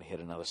Albany, and I'm going to hit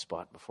another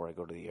spot before I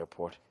go to the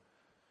airport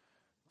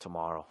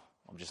tomorrow.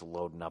 I'm just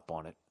loading up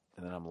on it.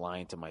 And then I'm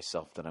lying to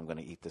myself that I'm going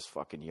to eat this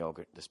fucking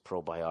yogurt, this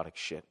probiotic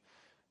shit.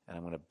 And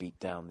I'm going to beat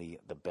down the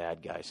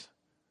bad guys.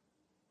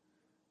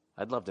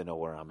 I'd love to know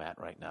where I'm at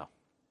right now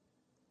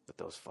with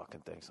those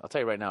fucking things. I'll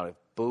tell you right now, if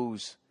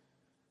booze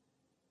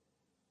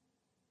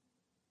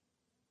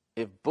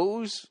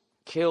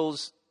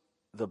kills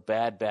the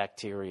bad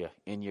bacteria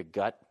in your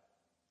gut,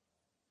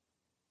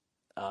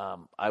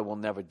 I will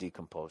never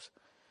decompose.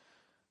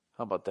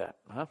 How about that,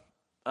 huh?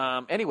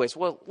 Anyways,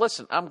 well,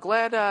 listen, I'm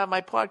glad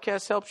my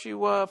podcast helps you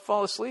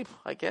fall asleep,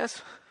 I guess.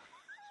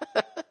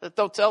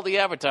 Don't tell the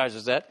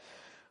advertisers that.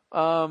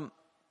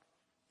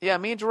 Yeah,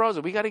 me and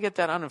DeRosa, we got to get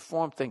that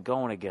uninformed thing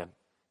going again.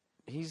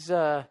 He's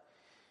a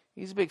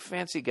big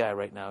fancy guy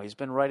right now. He's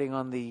been writing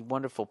on the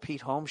wonderful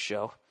Pete Holmes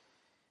show,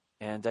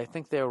 and I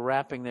think they're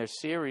wrapping their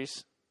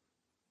series,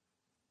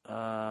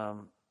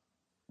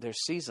 their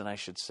season, I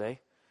should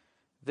say,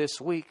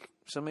 this week.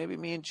 So maybe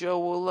me and Joe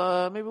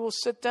we'll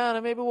sit down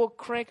and maybe we'll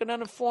crank an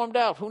uninformed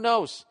out. Who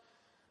knows?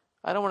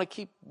 I don't want to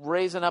keep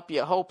raising up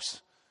your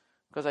hopes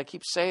because I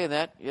keep saying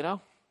that,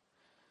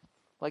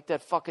 Like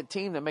that fucking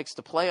team that makes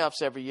the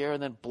playoffs every year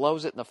and then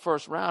blows it in the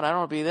first round. I don't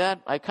want to be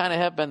that. I kind of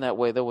have been that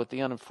way, though, with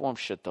the uninformed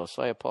shit, though,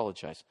 so I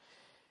apologize.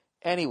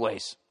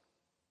 Anyways.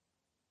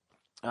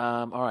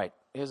 All right,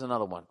 here's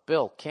another one.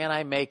 Bill, Can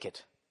I Make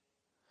It?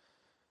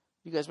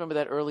 You guys remember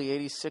that early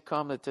 80s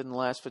sitcom that didn't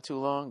last for too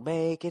long?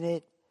 Making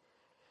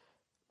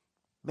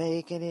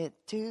it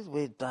to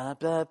with blah,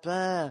 blah,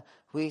 blah.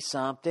 We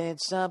something,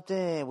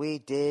 we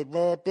did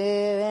blah, blah,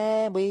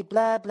 and we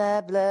blah, blah,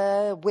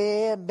 blah.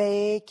 We're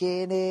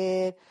making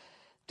it.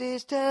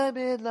 This time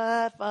in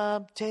life,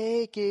 I'm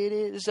taking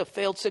it. This is a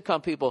failed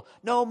sitcom, people.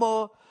 No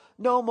more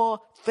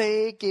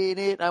faking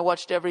it. I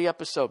watched every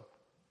episode.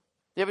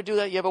 You ever do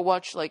that? You ever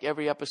watch like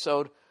every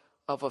episode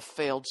of a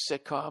failed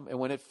sitcom, and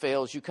when it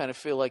fails, you kind of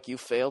feel like you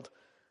failed?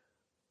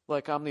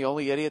 Like I'm the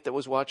only idiot that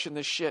was watching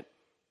this shit?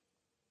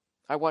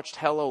 I watched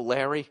Hello,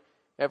 Larry,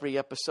 every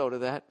episode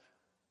of that,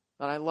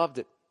 and I loved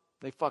it.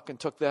 They fucking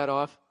took that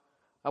off.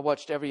 I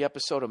watched every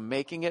episode of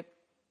Making It.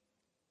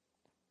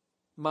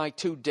 My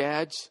Two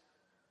Dads.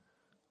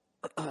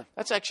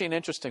 That's actually an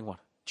interesting one.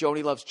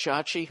 Jody Loves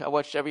Chachi. I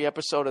watched every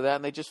episode of that,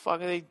 and they just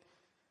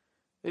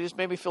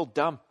made me feel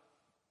dumb.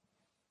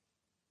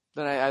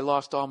 Then I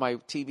lost all my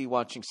TV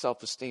watching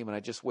self-esteem, and I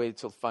just waited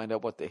till to find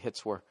out what the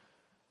hits were.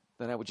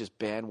 Then I would just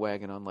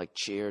bandwagon on like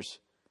Cheers,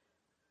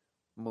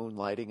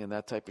 Moonlighting, and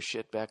that type of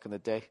shit back in the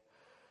day.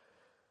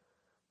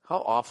 How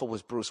awful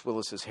was Bruce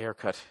Willis's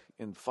haircut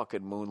in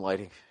fucking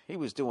Moonlighting? He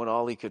was doing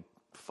all he could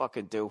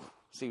fucking do.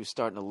 So he was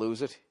starting to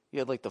lose it. He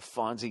had like the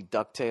Fonzie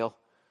ducktail,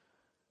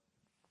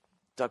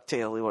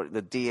 or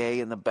the DA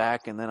in the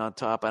back, and then on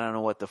top, I don't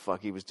know what the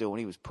fuck he was doing.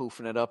 He was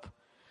poofing it up.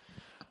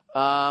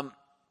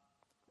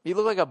 He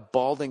looked like a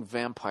balding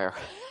vampire.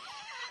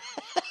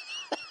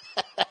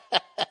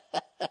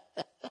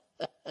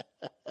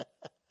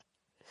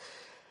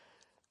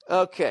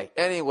 Okay,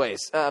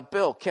 anyways,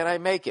 Bill, Can I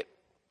Make It?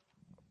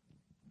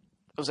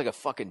 It was like a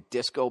fucking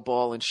disco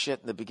ball and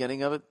shit in the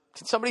beginning of it.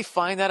 Can somebody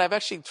find that? I've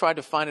actually tried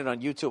to find it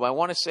on YouTube. I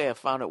want to say I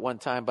found it one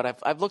time, but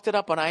I've looked it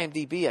up on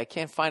IMDb. I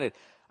can't find it.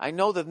 I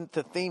know that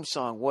the theme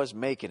song was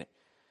Making It.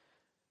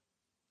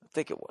 I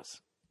think it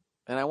was.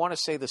 And I want to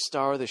say the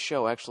star of the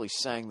show actually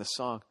sang the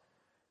song.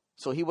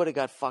 So he would have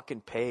got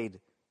fucking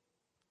paid.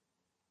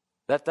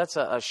 That's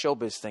a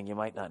showbiz thing you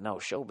might not know.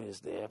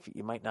 Showbiz there.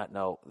 You might not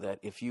know that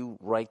if you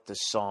write the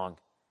song,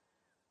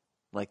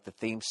 like the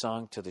theme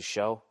song to the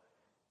show,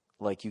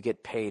 like you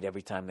get paid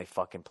every time they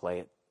fucking play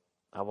it.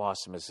 How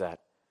awesome is that?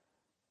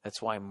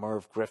 That's why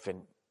Merv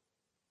Griffin,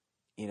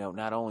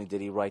 not only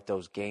did he write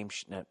those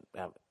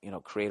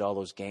create all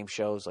those game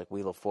shows like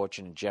Wheel of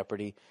Fortune and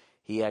Jeopardy,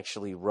 he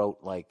actually wrote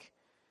like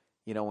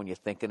You know, when you're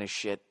thinking of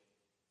shit,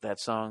 that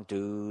song,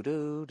 do,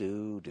 do,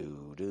 do,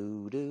 do,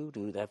 do, do,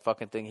 do, that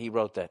fucking thing, he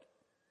wrote that.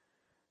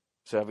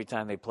 So every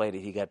time they played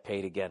it, he got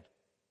paid again.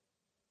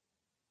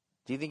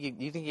 Do you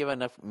think you have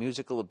enough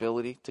musical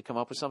ability to come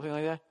up with something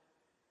like that?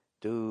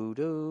 Do,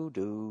 do,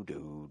 do,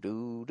 do,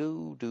 do,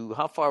 do, do.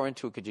 How far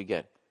into it could you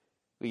get?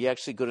 Were you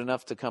actually good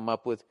enough to come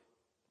up with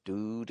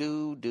do,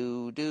 do,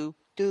 do, do,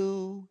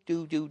 do,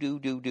 do, do, do,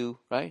 do, do,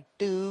 right?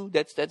 Do,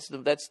 that's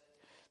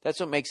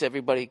what makes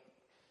everybody,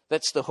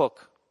 that's the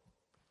hook.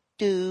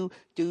 Do,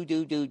 do,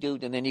 do, do, do.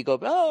 And then you go,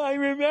 oh, I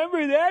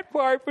remember that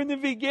part from the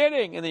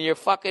beginning. And then you're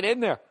fucking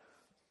in there.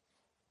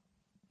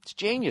 It's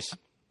genius.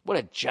 What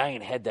a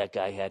giant head that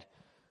guy had.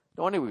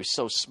 No wonder he was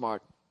so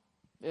smart.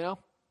 You know?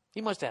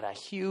 He must have had a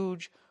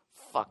huge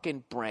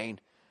fucking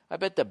brain. I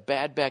bet the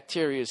bad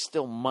bacteria is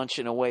still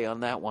munching away on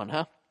that one,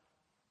 huh?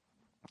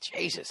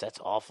 Jesus, that's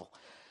awful.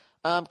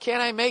 Can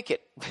I make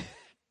it?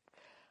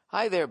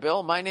 Hi there,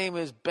 Bill. My name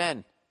is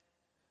Ben,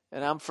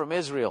 and I'm from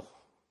Israel.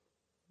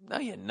 No,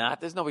 you're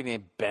not. There's nobody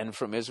named Ben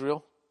from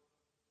Israel.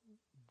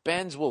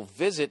 Bens will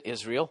visit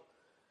Israel.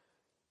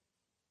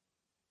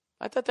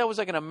 I thought that was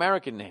like an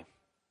American name,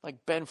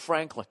 like Ben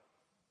Franklin.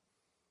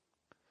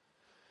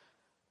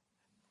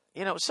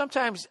 You know,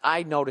 sometimes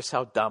I notice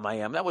how dumb I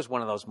am. That was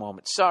one of those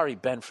moments. Sorry,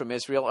 Ben from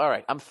Israel. All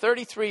right, I'm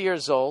 33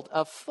 years old,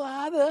 a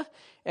father,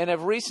 and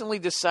have recently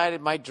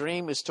decided my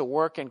dream is to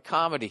work in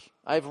comedy.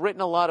 I've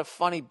written a lot of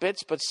funny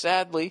bits, but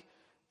sadly,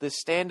 the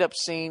stand-up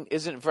scene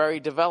isn't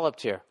very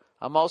developed here.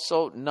 I'm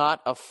also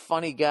not a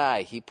funny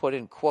guy, he put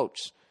in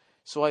quotes.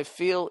 So I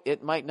feel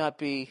it might not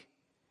be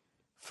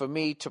for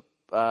me to,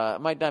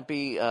 I'm going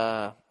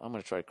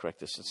to try to correct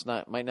this.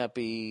 Might not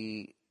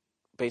be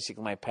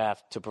basically my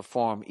path to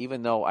perform,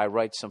 even though I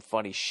write some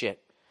funny shit.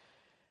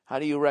 How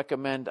do you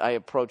recommend I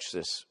approach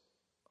this?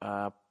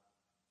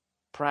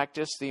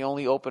 Practice the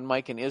only open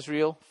mic in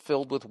Israel,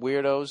 filled with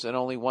weirdos, and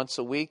only once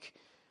a week.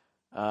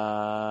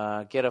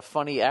 Get a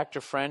funny actor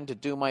friend to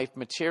do my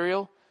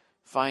material.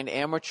 Find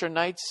amateur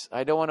nights.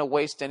 I don't want to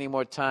waste any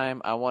more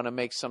time. I want to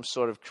make some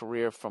sort of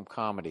career from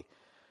comedy.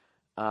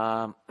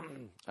 All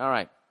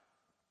right.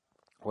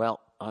 Well,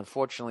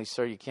 unfortunately,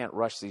 sir, you can't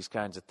rush these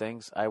kinds of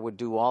things. I would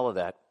do all of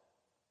that.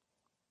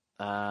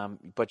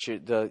 But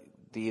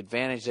the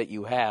advantage that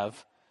you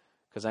have,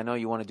 because I know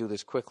you want to do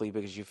this quickly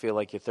because you feel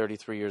like you're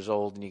 33 years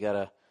old and you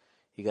got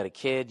a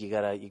kid, you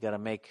gotta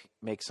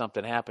make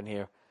something happen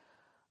here.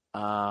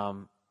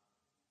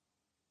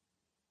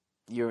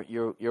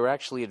 You're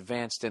actually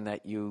advanced in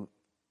that you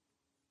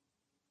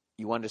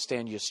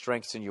understand your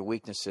strengths and your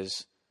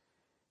weaknesses,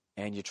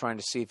 and you're trying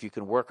to see if you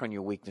can work on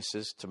your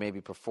weaknesses to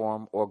maybe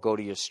perform or go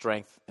to your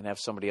strength and have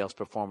somebody else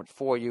perform it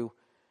for you.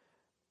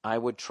 I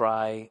would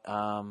try.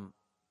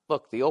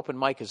 Look, the open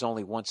mic is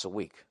only once a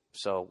week,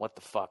 so what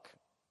the fuck?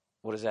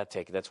 What does that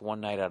take? That's one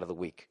night out of the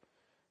week.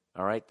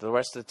 All right? The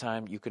rest of the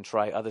time, you can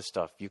try other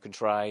stuff. You can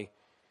try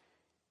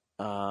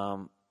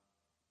making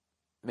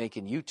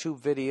YouTube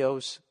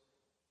videos.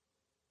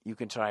 You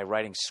can try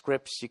writing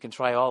scripts. You can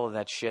try all of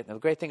that shit. And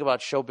the great thing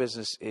about show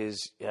business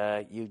is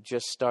you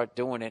just start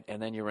doing it, and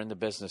then you're in the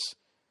business.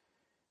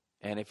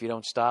 And if you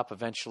don't stop,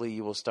 eventually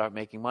you will start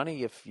making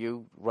money if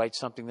you write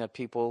something that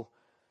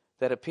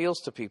appeals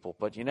to people.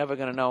 But you're never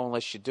going to know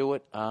unless you do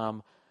it.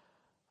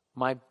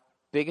 My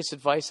biggest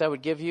advice I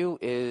would give you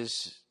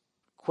is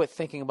quit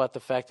thinking about the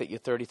fact that you're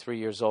 33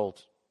 years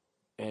old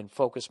and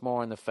focus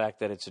more on the fact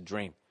that it's a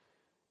dream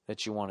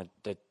that you want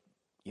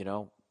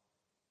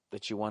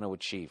to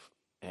achieve.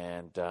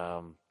 And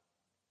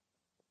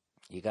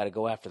you got to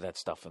go after that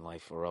stuff in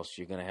life, or else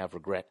you're going to have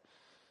regret,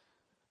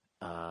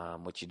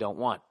 which you don't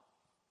want.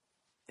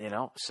 You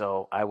know,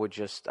 so I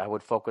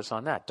would focus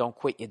on that. Don't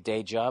quit your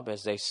day job,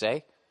 as they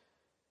say.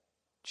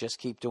 Just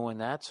keep doing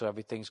that so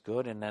everything's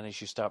good. And then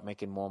as you start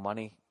making more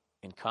money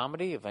in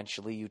comedy,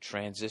 eventually you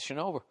transition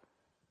over.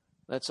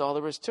 That's all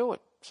there is to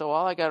it. So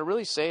all I got to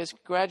really say is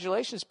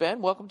congratulations,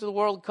 Ben. Welcome to the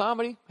world of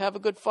comedy. Have a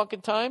good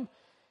fucking time.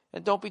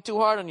 And don't be too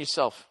hard on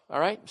yourself, all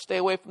right? Stay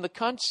away from the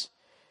cunts,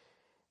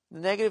 the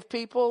negative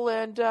people,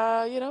 and,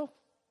 I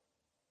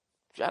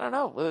don't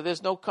know.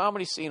 There's no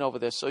comedy scene over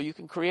there, so you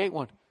can create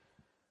one.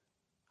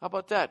 How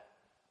about that?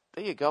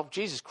 There you go.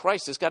 Jesus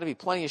Christ, there's got to be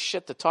plenty of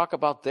shit to talk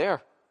about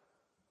there.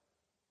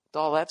 With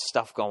all that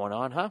stuff going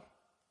on, huh?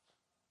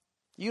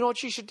 You know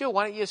what you should do?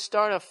 Why don't you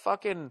start a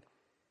fucking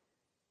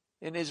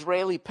an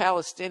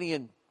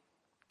Israeli-Palestinian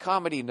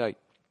comedy night?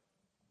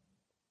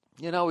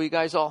 You know, where you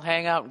guys all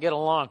hang out and get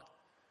along.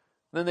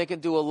 Then they can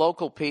do a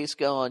local piece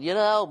going,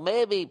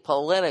 maybe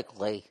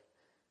politically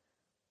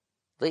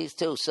these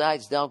two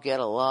sides don't get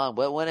along,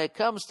 but when it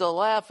comes to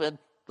laughing,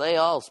 they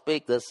all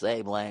speak the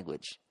same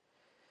language.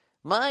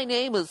 My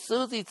name is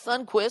Susie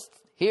Sunquist.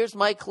 Here's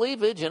my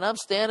cleavage, and I'm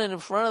standing in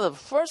front of the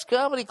first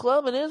comedy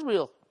club in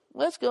Israel.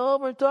 Let's go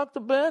over and talk to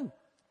Ben.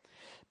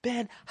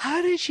 Ben,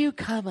 how did you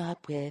come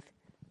up with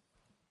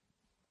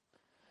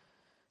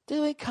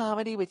doing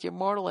comedy with your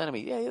mortal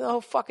enemy? Yeah, the whole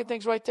fucking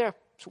thing's right there.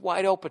 It's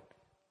wide open.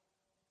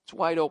 It's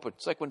wide open.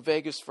 It's like when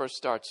Vegas first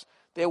starts.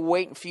 They're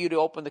waiting for you to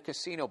open the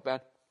casino, Ben.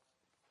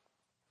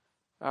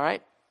 All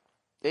right?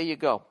 There you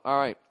go. All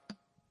right.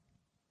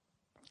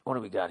 What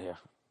do we got here?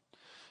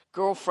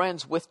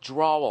 Girlfriend's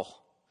withdrawal.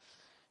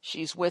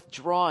 She's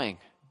withdrawing.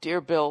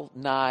 Dear Bill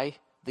Nye,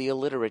 the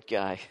illiterate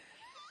guy.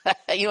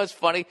 You know what's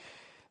funny?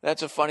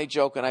 That's a funny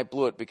joke, and I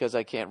blew it because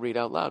I can't read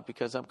out loud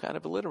because I'm kind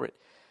of illiterate.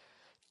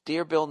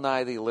 Dear Bill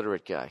Nye, the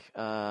illiterate guy.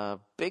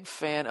 Big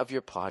fan of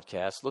your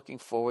podcast. Looking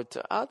forward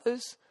to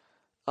others.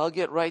 I'll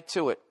get right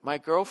to it. My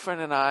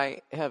girlfriend and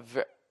I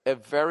have a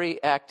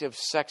very active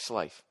sex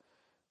life.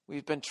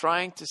 We've been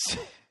trying to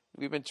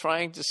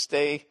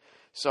stay.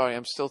 Sorry,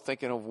 I'm still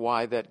thinking of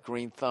why that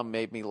green thumb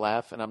made me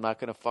laugh, and I'm not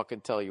going to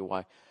fucking tell you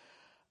why.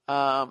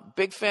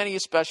 Big fan of your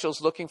specials.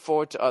 Looking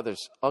forward to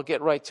others. I'll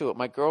get right to it.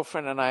 My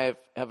girlfriend and I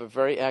have a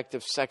very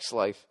active sex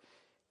life,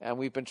 and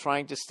we've been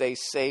trying to stay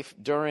safe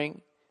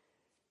during.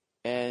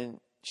 And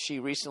she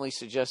recently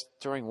suggested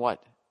during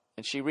what?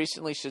 And she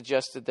recently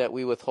suggested that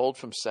we withhold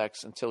from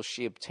sex until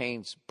she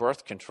obtains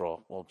birth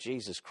control. Well,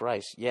 Jesus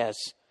Christ, yes.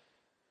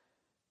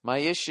 My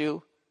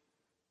issue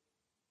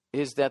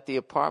is that the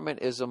apartment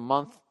is a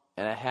month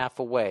and a half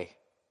away.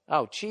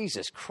 Oh,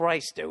 Jesus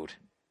Christ, dude.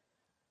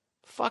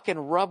 Fucking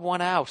rub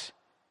one out.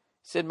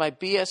 Said my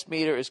BS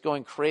meter is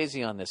going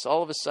crazy on this.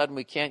 All of a sudden,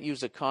 we can't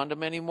use a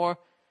condom anymore.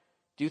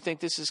 Do you think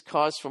this is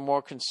cause for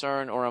more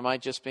concern, or am I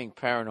just being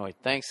paranoid?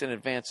 Thanks in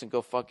advance and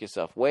go fuck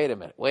yourself. Wait a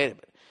minute.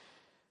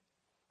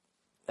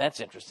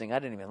 That's interesting. I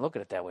didn't even look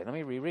at it that way. Let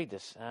me reread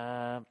this.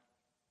 My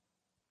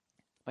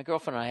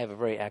girlfriend and I have a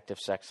very active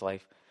sex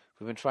life.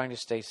 We've been trying to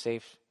stay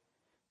safe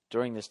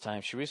during this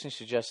time. She recently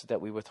suggested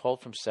that we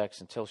withhold from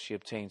sex until she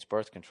obtains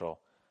birth control.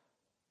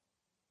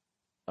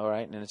 All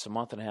right, and it's a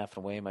month and a half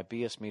away. My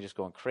BS meter's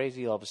going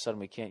crazy. All of a sudden,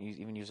 we can't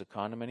even use a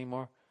condom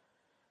anymore.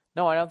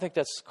 No, I don't think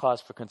that's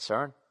cause for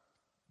concern.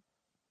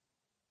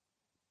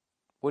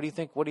 What do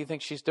you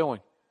think she's doing?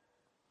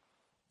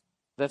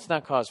 That's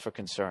not cause for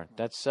concern.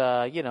 That's,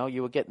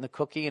 you were getting the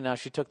cookie, and now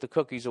she took the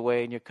cookies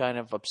away, and you're kind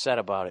of upset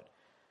about it.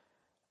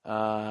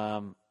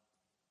 I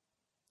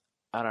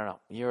don't know.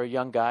 You're a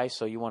young guy,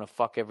 so you want to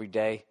fuck every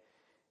day,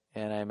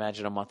 and I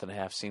imagine a month and a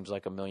half seems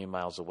like a million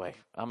miles away.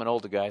 I'm an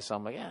older guy, so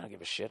I'm like, I don't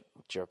give a shit.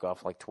 I'll jerk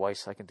off like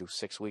twice. I can do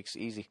 6 weeks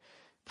easy.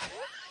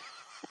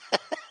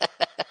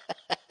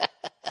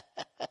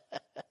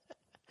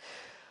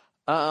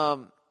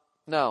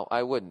 No,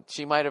 I wouldn't.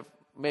 She might have,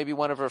 maybe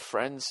one of her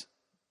friends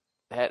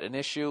had an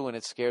issue and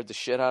it scared the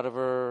shit out of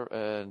her,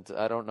 and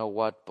I don't know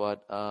what,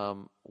 but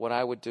what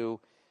I would do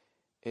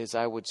is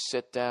I would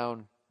sit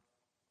down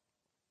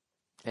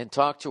and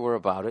talk to her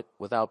about it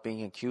without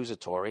being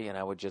accusatory, and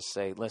I would just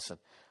say, listen,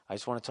 I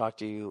just want to talk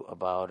to you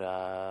about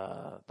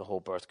the whole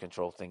birth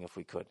control thing if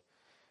we could.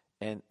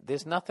 And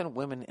there's nothing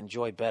women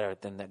enjoy better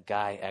than the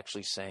guy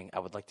actually saying, I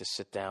would like to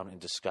sit down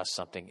and discuss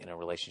something in a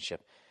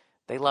relationship.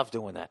 They love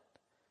doing that.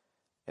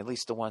 At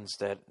least the ones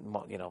that,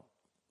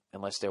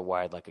 unless they're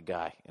wired like a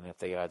guy. And if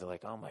they are, they're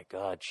like, oh, my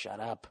God, shut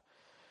up.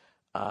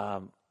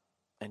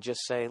 And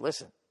just say,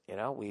 listen,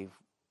 we've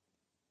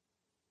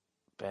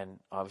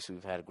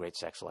had a great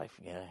sex life.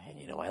 Yeah,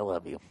 and I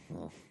love you.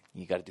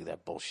 You got to do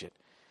that bullshit.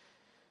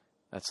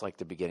 That's like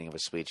the beginning of a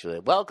speech.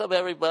 Like, welcome,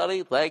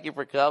 everybody. Thank you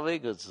for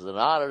coming. It's an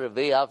honor to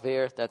be up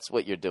here. That's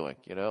what you're doing.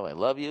 I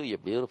love you. You're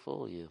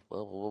beautiful. You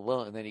blah, blah, blah,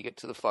 blah. And then you get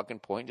to the fucking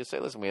point and just say,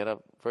 listen, we had a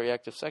very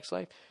active sex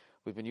life.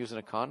 We've been using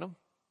a condom.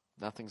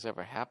 Nothing's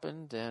ever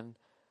happened. And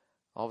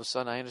all of a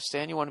sudden, I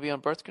understand you want to be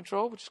on birth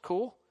control, which is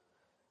cool.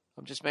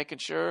 I'm just making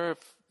sure if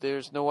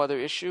there's no other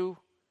issue,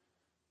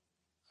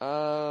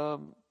 because,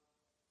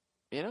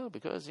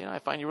 I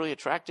find you really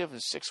attractive,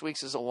 and 6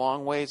 weeks is a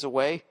long ways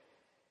away.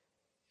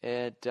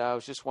 And I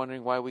was just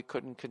wondering why we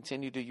couldn't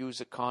continue to use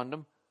a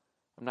condom.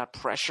 I'm not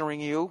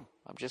pressuring you.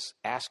 I'm just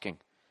asking.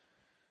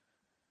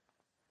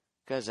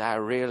 Because I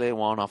really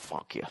want to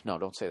fuck you. No,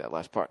 don't say that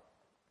last part.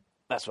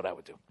 That's what I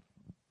would do.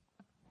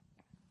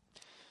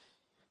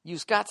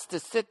 You've got to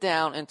sit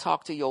down and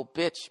talk to your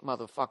bitch,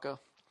 motherfucker.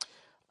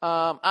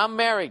 I'm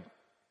married.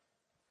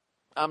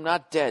 I'm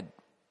not dead.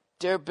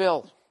 Dear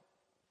Bill.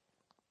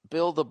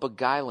 Bill the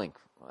Beguiling.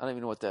 I don't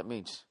even know what that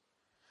means.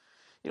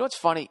 You know what's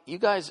funny? You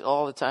guys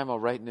all the time are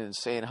writing in and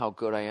saying how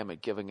good I am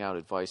at giving out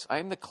advice. I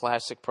am the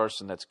classic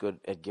person that's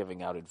good at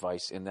giving out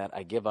advice in that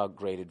I give out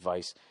great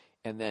advice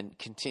and then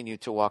continue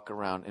to walk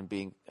around and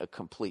being a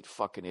complete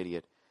fucking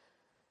idiot.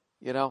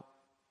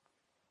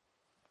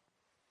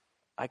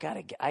 I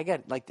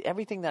got like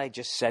everything that I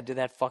just said to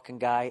that fucking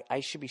guy, I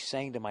should be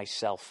saying to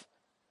myself,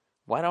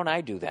 why don't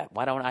I do that?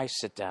 Why don't I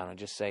sit down and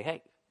just say,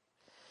 hey,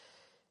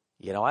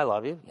 I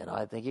love you.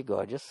 I think you're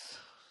gorgeous.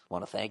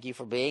 Want to thank you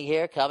for being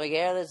here, coming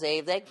here this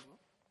evening.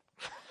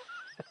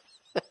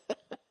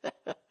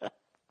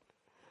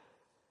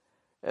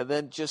 And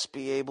then just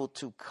be able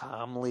to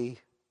calmly,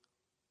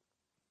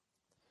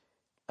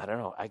 I don't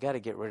know, I got to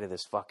get rid of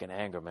this fucking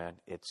anger, man.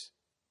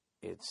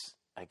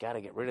 I got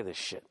to get rid of this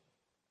shit.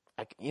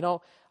 I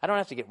don't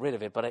have to get rid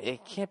of it, but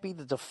it can't be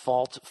the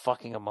default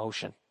fucking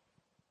emotion.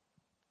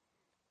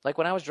 Like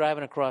when I was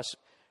driving across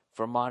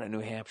Vermont and New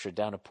Hampshire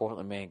down to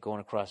Portland, Maine,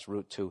 going across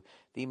Route 2,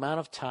 the amount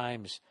of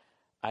times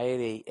I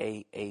had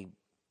a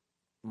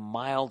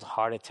mild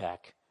heart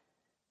attack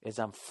is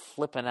I'm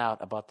flipping out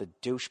about the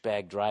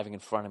douchebag driving in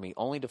front of me,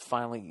 only to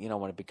finally,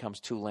 when it becomes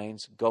 2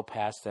 lanes, go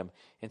past them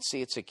and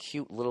see it's a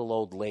cute little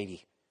old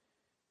lady.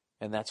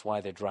 And that's why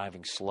they're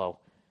driving slow.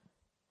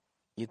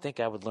 You'd think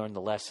I would learn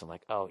the lesson,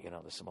 like, oh,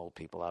 there's some old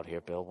people out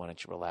here, Bill. Why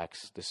don't you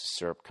relax? This is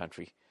syrup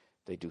country.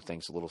 They do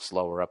things a little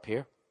slower up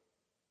here.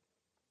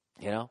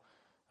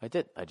 I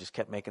did. I just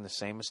kept making the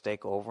same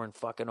mistake over and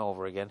fucking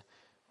over again,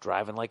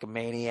 driving like a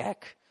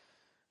maniac.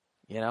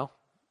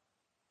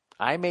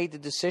 I made the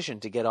decision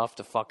to get off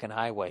the fucking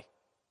highway.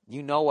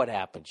 You know what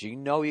happens. You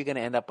know you're going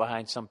to end up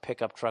behind some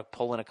pickup truck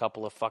pulling a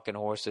couple of fucking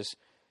horses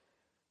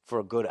for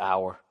a good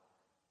hour.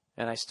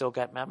 And I still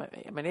got, I'm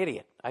an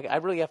idiot. I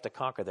really have to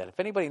conquer that. If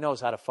anybody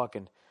knows how to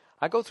fucking,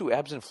 I go through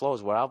ebbs and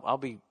flows where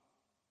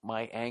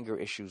my anger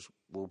issues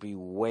will be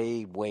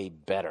way, way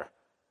better.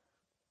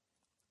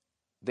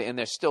 And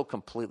they're still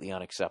completely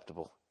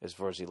unacceptable, as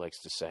Verzi likes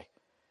to say.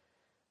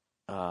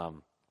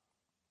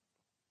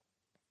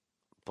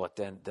 But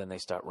then they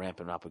start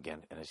ramping up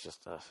again, and it's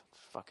just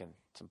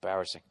it's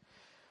embarrassing.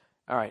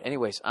 All right,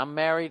 anyways, I'm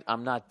married,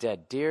 I'm not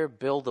dead. Dear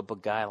Bill the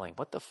Beguiling.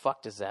 What the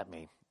fuck does that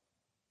mean?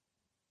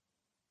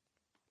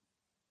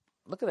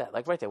 Look at that,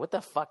 like right there. What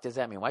the fuck does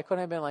that mean? Why couldn't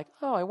I have been like,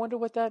 oh, I wonder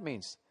what that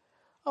means?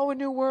 Oh, a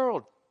new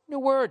world. New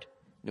word.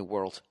 New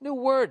world. New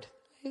word.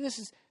 This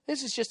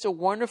is just a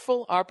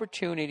wonderful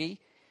opportunity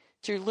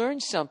to learn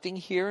something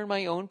here in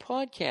my own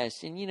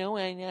podcast. And,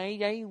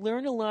 I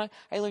learn a lot.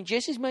 I learn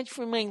just as much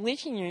from my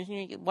listeners.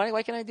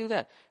 Why can't I do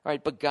that? All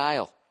right,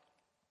 beguile.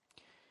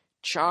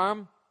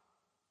 Charm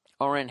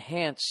or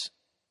enhance,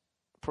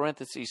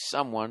 parentheses,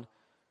 someone,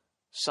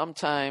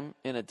 sometime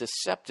in a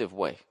deceptive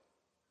way.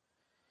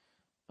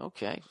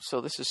 Okay,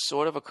 so this is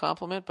sort of a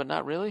compliment, but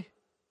not really?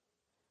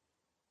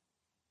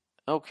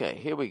 Okay,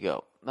 here we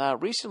go. Now,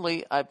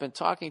 recently, I've been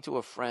talking to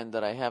a friend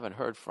that I haven't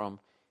heard from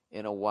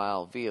in a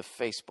while via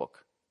Facebook.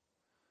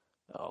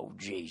 Oh,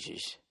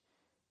 Jesus.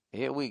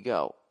 Here we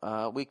go.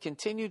 We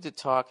continued to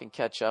talk and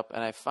catch up,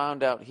 and I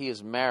found out he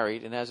is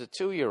married and has a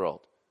 2-year-old.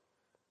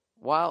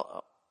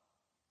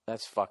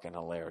 That's fucking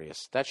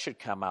hilarious. That should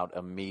come out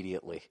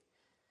immediately.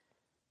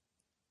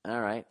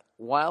 All right.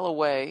 While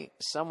away,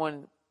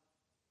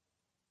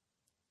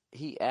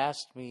 he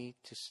asked me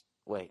to,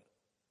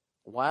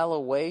 while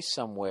away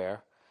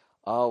somewhere,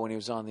 when he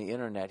was on the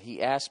internet,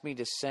 he asked me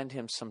to send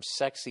him some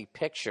sexy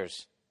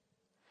pictures.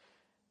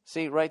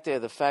 See, right there,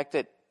 the fact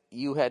that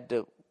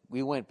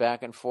we went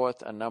back and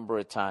forth a number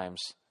of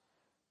times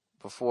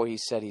before he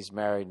said he's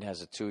married and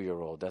has a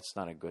 2-year-old. That's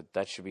not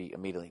that should be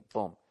immediately,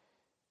 boom.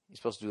 You're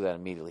supposed to do that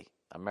immediately.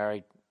 I'm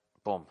married,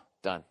 boom,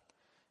 done.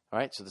 All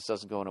right, so this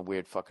doesn't go in a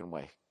weird fucking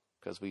way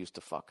because we used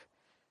to fuck,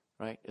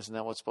 right? Isn't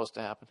that what's supposed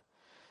to happen?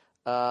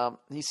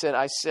 He said,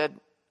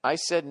 I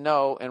said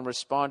no and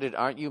responded,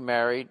 aren't you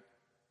married?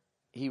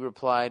 He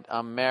replied,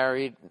 I'm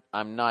married,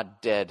 I'm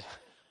not dead.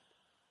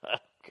 Oh,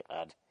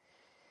 God.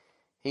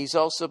 He's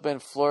also been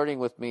flirting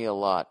with me a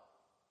lot.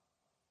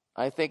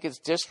 I think it's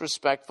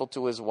disrespectful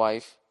to his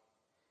wife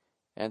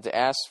and to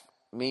ask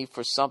me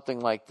for something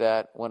like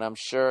that when I'm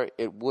sure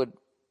it would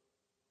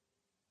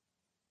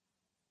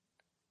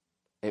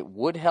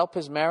help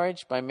his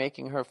marriage by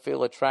making her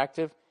feel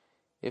attractive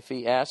if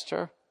he asked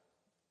her.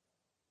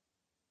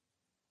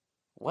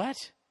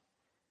 What?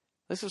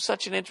 This was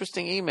such an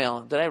interesting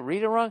email. Did I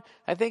read it wrong?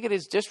 I think it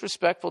is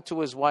disrespectful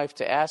to his wife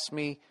to ask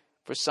me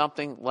for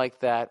something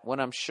like that when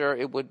I'm sure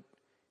it would.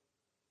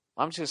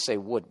 I'm just going to say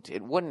wouldn't.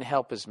 It wouldn't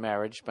help his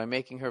marriage by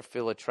making her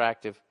feel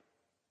attractive.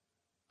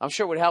 I'm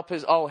sure it would help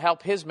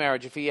his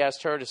marriage if he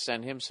asked her to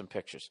send him some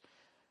pictures.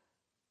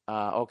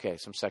 Okay,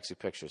 some sexy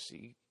pictures.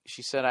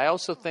 She said, I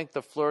also think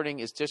the flirting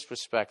is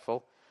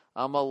disrespectful.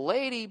 I'm a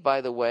lady,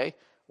 by the way.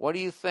 What do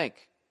you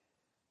think?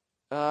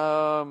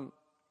 Well,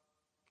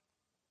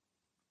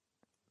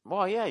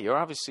 yeah, you're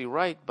obviously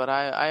right, but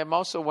I am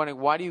also wondering,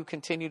 why do you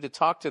continue to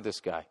talk to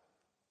this guy?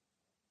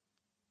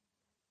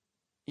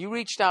 You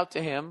reached out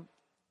to him.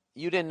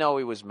 You didn't know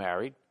he was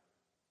married.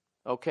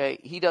 Okay?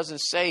 He doesn't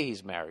say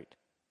he's married.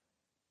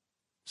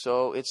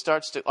 So it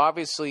started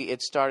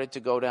to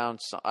go down.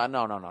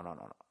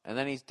 No.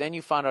 And then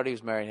you found out he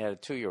was married and had a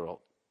 2-year-old.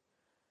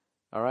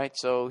 All right?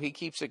 So he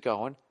keeps it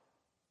going.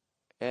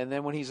 And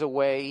then when he's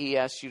away, he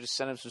asks you to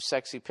send him some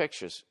sexy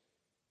pictures.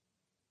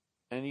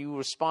 And you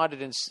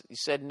responded and you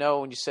said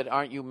no, and you said,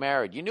 aren't you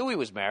married? You knew he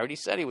was married. He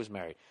said he was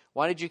married.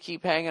 Why did you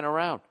keep hanging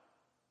around?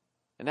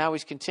 And now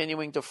he's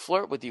continuing to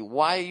flirt with you.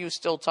 Why are you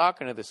still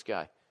talking to this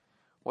guy?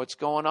 What's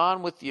going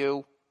on with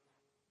you?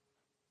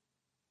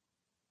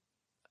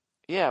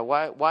 Yeah,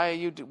 why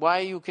are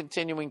you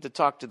continuing to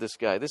talk to this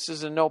guy? This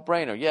is a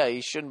no-brainer. Yeah,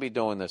 he shouldn't be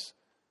doing this.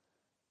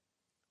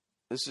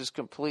 This is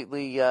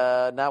completely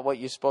not what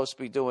you're supposed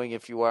to be doing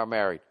if you are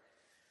married.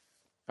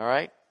 All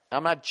right?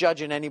 I'm not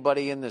judging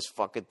anybody in this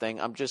fucking thing.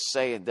 I'm just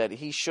saying that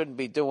he shouldn't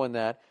be doing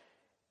that.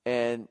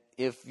 And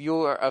if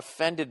you're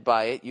offended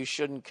by it, you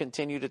shouldn't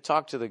continue to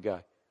talk to the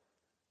guy.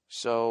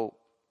 So,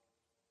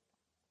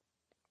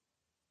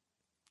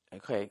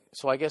 okay.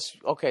 So I guess,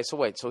 okay, so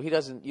wait. So you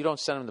don't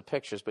send him the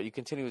pictures, but you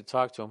continue to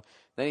talk to him.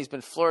 Then he's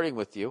been flirting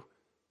with you.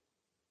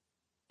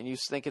 and you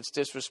think it's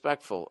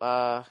disrespectful.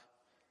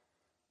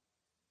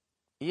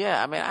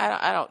 Yeah, I mean,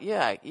 I don't.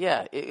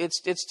 Yeah.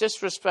 It's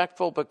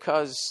disrespectful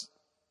because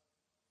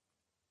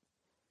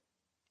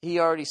he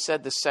already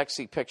said the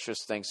sexy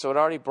pictures thing, so it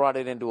already brought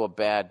it into a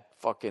bad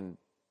fucking.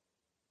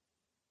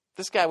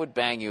 This guy would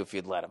bang you if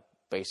you'd let him,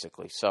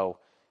 basically. So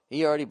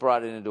he already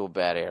brought it into a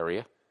bad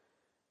area.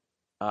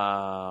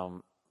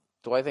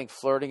 Do I think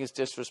flirting is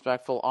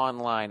disrespectful?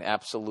 Online,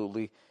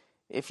 absolutely.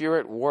 If you're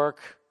at work,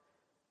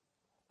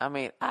 I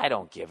mean, I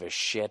don't give a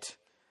shit.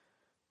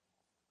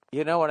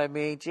 You know what I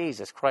mean?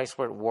 Jesus Christ,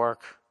 we're at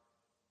work.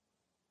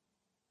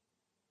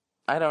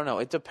 I don't know.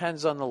 It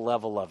depends on the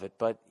level of it.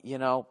 But, you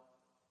know,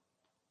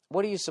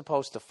 what are you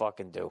supposed to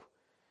fucking do?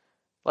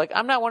 Like,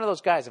 I'm not one of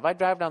those guys. If I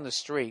drive down the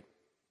street,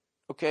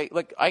 okay,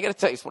 like, I got to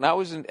tell you, when I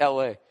was in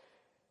L.A.,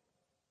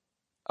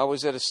 I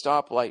was at a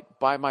stoplight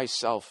by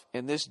myself,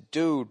 and this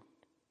dude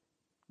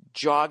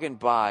jogging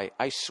by,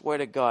 I swear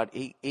to God,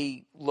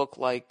 he looked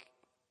like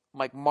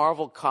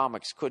Marvel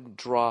Comics couldn't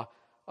draw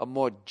a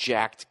more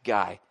jacked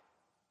guy.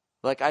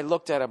 Like, I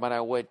looked at him and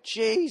I went,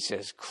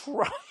 Jesus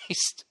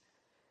Christ.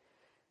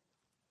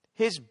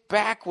 His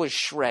back was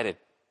shredded.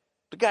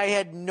 The guy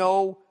had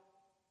no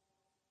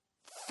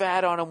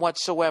fat on him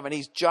whatsoever, and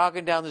he's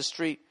jogging down the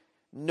street,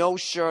 no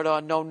shirt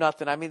on, no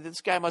nothing. I mean,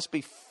 this guy must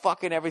be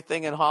fucking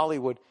everything in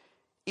Hollywood.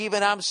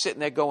 Even I'm sitting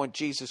there going,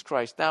 Jesus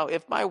Christ. Now,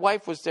 if my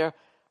wife was there,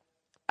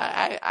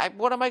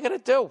 what am I going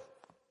to do?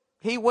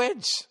 He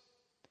wins.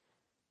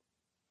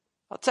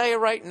 I'll tell you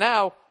right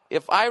now,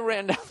 if I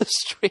ran down the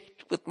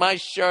street with my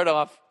shirt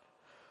off,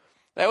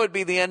 that would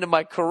be the end of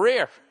my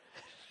career.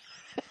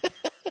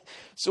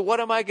 So what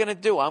am I going to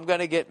do? I'm going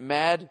to get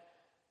mad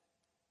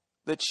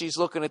that she's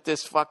looking at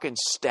this fucking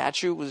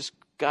statue with this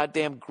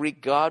goddamn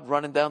Greek god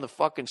running down the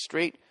fucking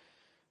street.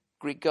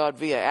 Greek god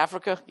via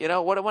Africa. You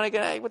know, what am I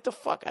going to, what the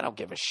fuck? I don't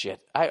give a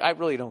shit. I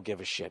really don't give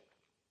a shit.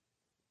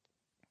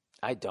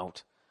 I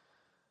don't.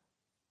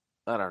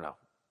 I don't know.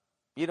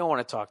 You don't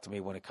want to talk to me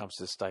when it comes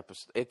to this type of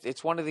stuff.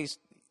 It's one of these,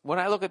 when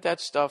I look at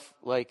that stuff,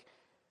 like,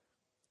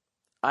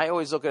 I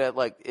always look at it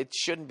like it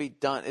shouldn't be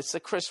done. It's the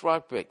Chris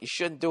Rock bit. You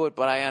shouldn't do it,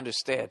 but I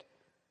understand.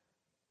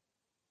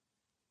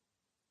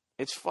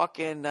 It's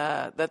fucking,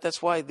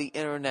 that's why the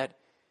internet,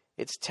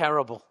 it's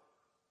terrible.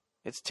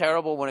 It's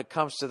terrible when it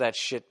comes to that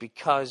shit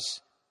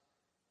because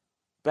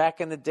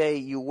back in the day,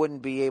 you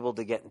wouldn't be able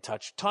to get in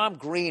touch. Tom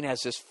Green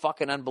has this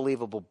fucking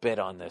unbelievable bit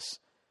on this.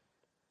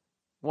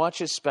 Watch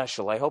his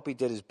special. I hope he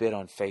did his bit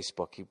on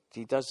Facebook.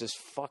 He does this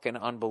fucking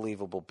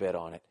unbelievable bit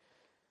on it.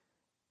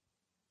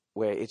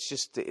 Where it's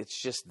just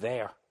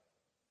there.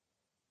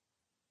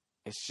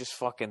 It's just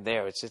fucking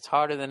there. It's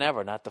harder than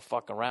ever not to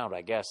fuck around,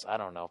 I guess. I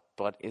don't know.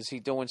 But is he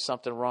doing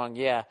something wrong?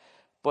 Yeah.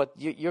 But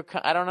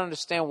I don't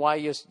understand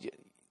why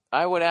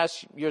I would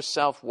ask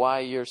yourself why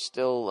you're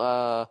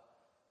still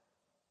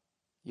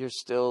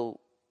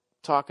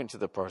talking to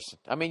the person.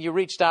 I mean, you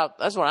reached out.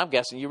 That's what I'm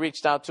guessing. You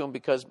reached out to him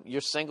because you're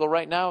single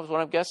right now is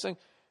what I'm guessing.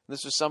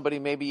 This was somebody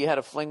maybe you had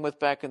a fling with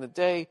back in the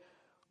day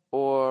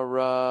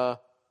or,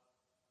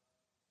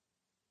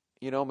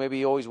 maybe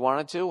you always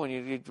wanted to when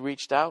you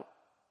reached out.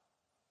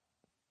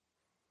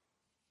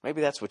 Maybe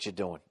that's what you're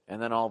doing.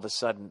 And then all of a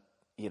sudden,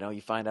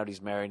 you find out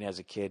he's married and has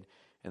a kid.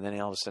 And then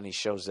all of a sudden he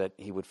shows that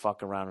he would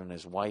fuck around on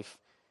his wife.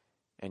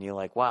 And you're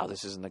like, wow,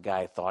 this isn't the guy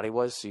I thought he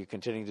was. So you're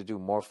continuing to do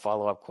more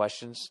follow-up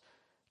questions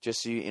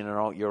just so you, in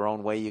your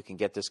own way, you can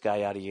get this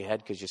guy out of your head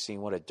because you're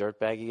seeing what a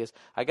dirtbag he is.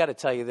 I got to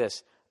tell you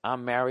this.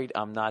 I'm married,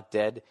 I'm not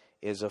dead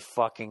is a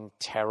fucking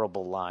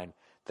terrible line.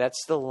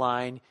 That's the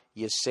line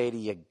you say to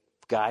your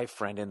guy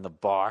friend in the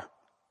bar.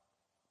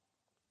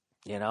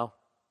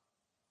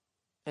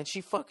 And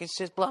she fucking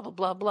says blah, blah,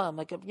 blah, blah. I'm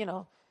like, can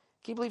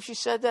you believe she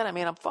said that? I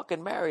mean, I'm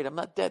fucking married. I'm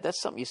not dead.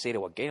 That's something you say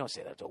to a gay. You don't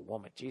say that to a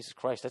woman. Jesus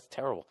Christ, that's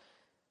terrible.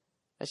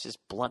 That's just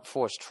blunt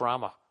force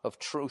trauma of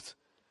truth.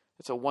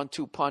 It's a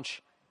 1-2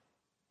 punch.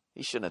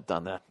 He shouldn't have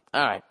done that.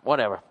 All right,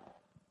 whatever.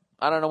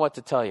 I don't know what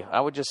to tell you.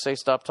 I would just say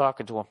stop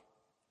talking to him.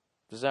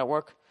 Does that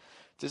work?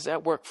 Does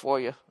that work for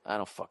you? I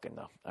don't fucking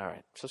know. All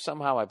right. So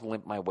somehow I've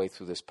limped my way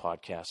through this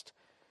podcast.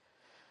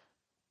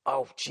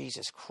 Oh,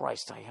 Jesus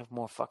Christ. I have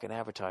more fucking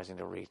advertising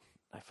to read.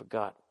 I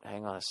forgot.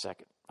 Hang on a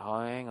second.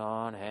 Hang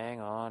on.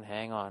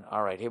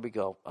 All right, here we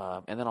go.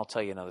 And then I'll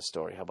tell you another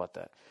story. How about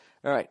that?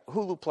 All right,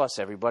 Hulu Plus,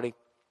 everybody.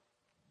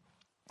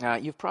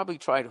 You've probably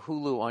tried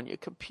Hulu on your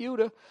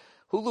computer.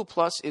 Hulu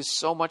Plus is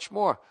so much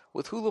more.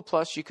 With Hulu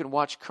Plus, you can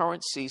watch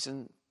current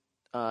season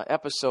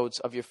episodes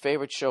of your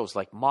favorite shows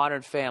like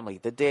Modern Family,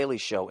 The Daily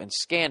Show, and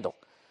Scandal.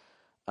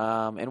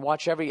 And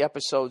watch every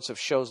episodes of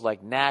shows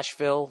like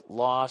Nashville,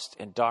 Lost,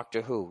 and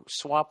Doctor Who.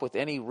 Swap with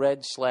any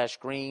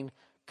red/green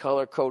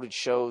color-coded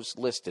shows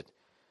listed.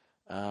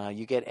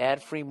 You get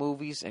ad-free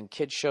movies and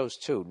kid shows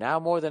too.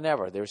 Now more than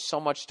ever, there's so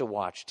much to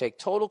watch. Take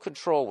total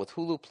control with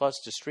Hulu Plus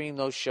to stream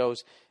those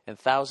shows and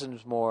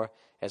thousands more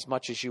as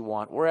much as you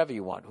want, wherever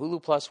you want.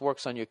 Hulu Plus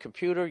works on your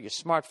computer, your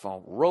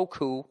smartphone,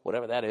 Roku,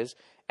 whatever that is,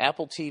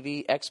 Apple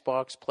TV,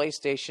 Xbox,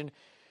 PlayStation,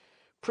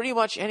 pretty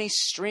much any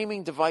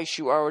streaming device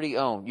you already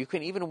own. You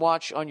can even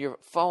watch on your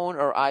phone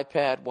or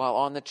iPad while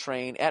on the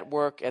train, at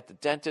work, at the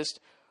dentist,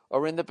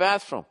 or in the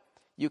bathroom.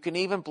 You can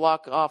even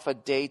block off a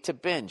day to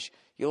binge.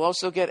 You'll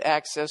also get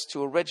access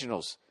to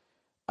originals.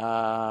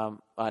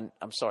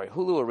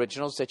 Hulu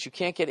originals that you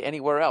can't get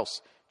anywhere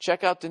else.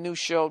 Check out the new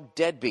show,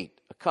 Deadbeat,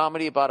 a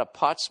comedy about a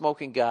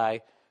pot-smoking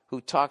guy who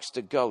talks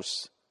to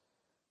ghosts.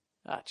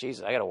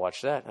 Jesus, I got to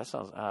watch that. That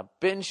sounds...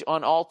 binge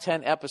on all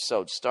 10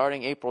 episodes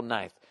starting April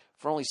 9th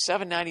for only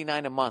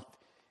 $7.99 a month.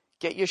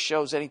 Get your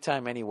shows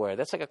anytime, anywhere.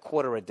 That's like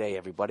 $0.25 a day,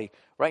 everybody.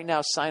 Right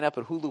now, sign up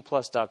at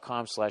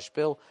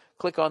huluplus.com/Bill.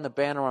 Click on the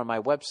banner on my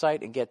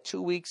website and get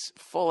 2 weeks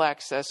full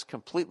access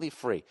completely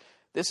free.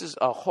 This is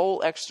a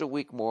whole extra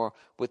week more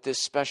with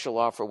this special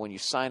offer when you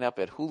sign up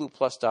at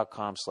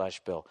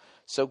huluplus.com/Bill.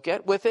 So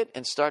get with it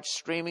and start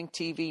streaming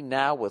TV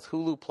now with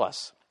Hulu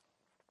Plus.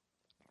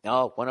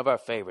 Oh, one of our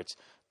favorites,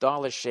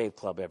 Dollar Shave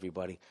Club,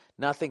 everybody.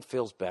 Nothing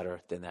feels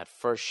better than that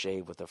first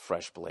shave with a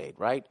fresh blade,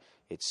 right?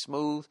 It's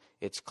smooth,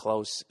 it's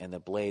close, and the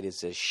blade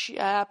is as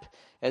sharp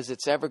as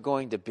it's ever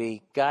going to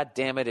be. God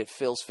damn it, it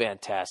feels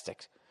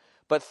fantastic.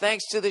 But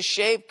thanks to the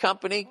shave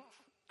company,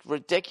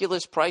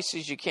 ridiculous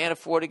prices, you can't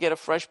afford to get a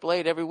fresh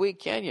blade every week,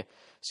 can you?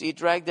 So you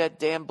drag that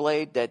damn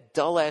blade, that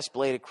dull-ass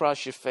blade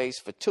across your face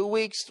for 2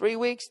 weeks, 3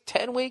 weeks,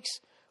 10 weeks?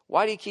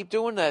 Why do you keep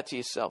doing that to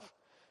yourself?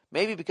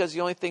 Maybe because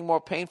the only thing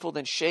more painful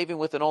than shaving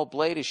with an old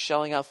blade is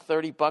shelling out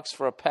 $30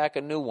 for a pack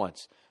of new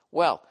ones.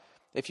 Well,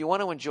 if you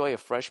want to enjoy a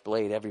fresh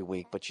blade every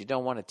week, but you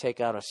don't want to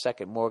take out a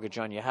second mortgage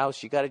on your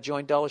house, you got to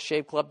join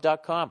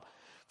DollarShaveClub.com.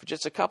 For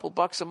just a couple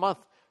bucks a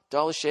month,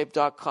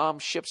 DollarShave.com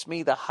ships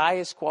me the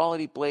highest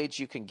quality blades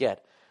you can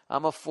get.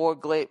 I'm a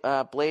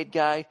 4-blade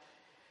guy,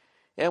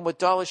 and with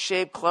Dollar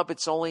Shave Club,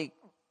 it's only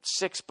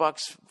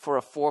 $6 for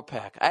a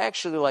 4-pack. I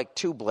actually like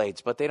 2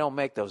 blades, but they don't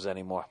make those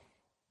anymore.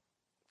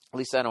 At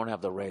least I don't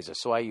have the razor,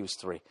 so I use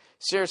 3.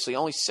 Seriously,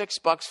 only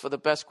 $6 for the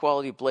best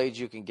quality blades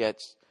you can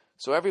get.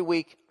 So every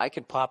week, I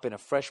can pop in a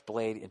fresh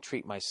blade and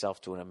treat myself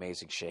to an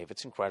amazing shave.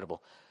 It's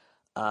incredible.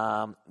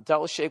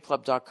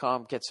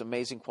 DollarShaveClub.com gets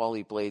amazing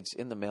quality blades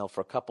in the mail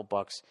for a couple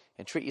bucks,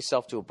 and treat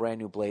yourself to a brand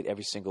new blade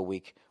every single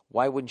week.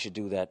 Why wouldn't you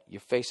do that?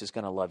 Your face is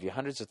going to love you.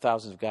 Hundreds of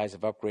thousands of guys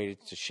have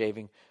upgraded to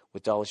shaving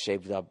with Dollar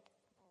Shave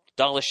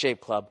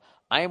Club.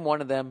 I am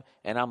one of them,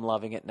 and I'm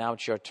loving it. Now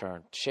it's your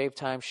turn. Shave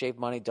time, shave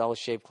money,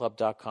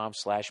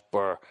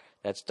 DollarShaveClub.com/Burr.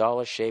 That's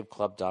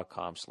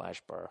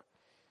DollarShaveClub.com/Burr.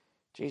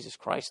 Jesus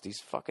Christ,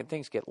 these fucking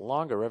things get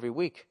longer every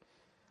week.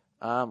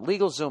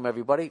 LegalZoom,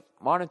 everybody.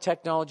 Modern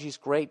technology is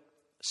great.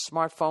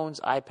 Smartphones,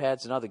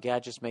 iPads, and other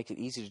gadgets make it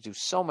easy to do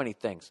so many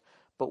things.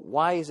 But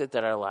why is it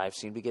that our lives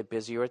seem to get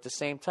busier at the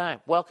same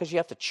time? Well, because you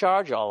have to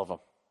charge all of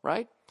them,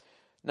 right?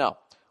 No.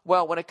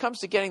 Well, when it comes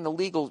to getting the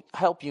legal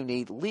help you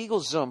need,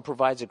 LegalZoom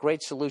provides a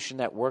great solution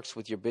that works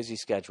with your busy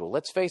schedule.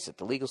 Let's face it,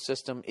 the legal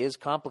system is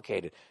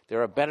complicated.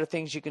 There are better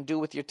things you can do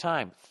with your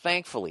time.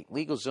 Thankfully,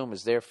 LegalZoom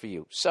is there for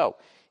you. So,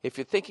 if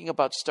you're thinking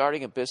about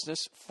starting a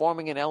business,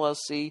 forming an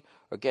LLC,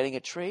 or getting a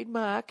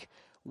trademark,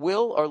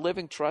 will, or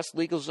living trust,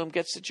 LegalZoom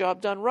gets the job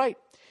done right.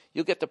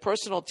 You'll get the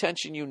personal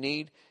attention you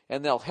need,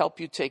 and they'll help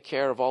you take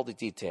care of all the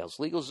details.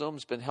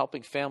 LegalZoom's been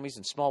helping families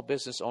and small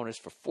business owners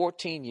for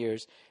 14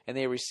 years, and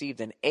they received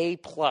an A+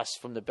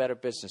 from the Better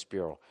Business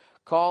Bureau.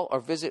 Call or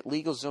visit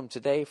LegalZoom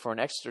today for an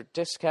extra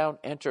discount.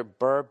 Enter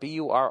BURR,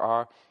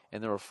 B-U-R-R,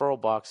 in the referral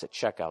box at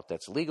checkout.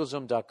 That's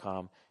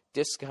LegalZoom.com,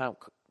 discount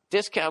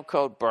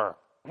code BURR.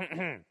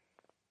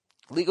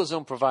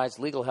 LegalZoom provides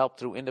legal help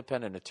through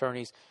independent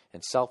attorneys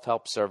and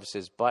self-help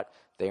services, but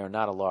they are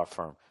not a law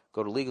firm.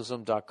 Go to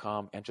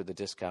LegalZoom.com, enter the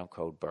discount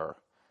code BURR.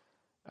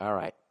 All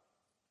right.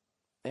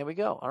 There we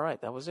go. All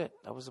right, that was it.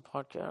 That was the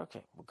podcast.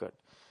 Okay, we're good.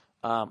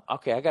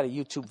 Okay, I got a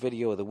YouTube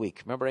video of the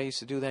week. Remember I used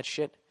to do that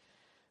shit?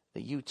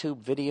 The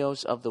YouTube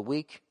videos of the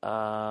week.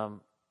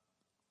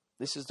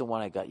 This is the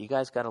one I got. You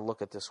guys got to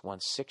look at this one.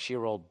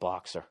 6-year-old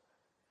boxer.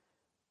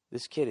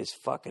 This kid is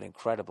fucking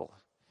incredible.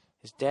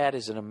 His dad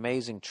is an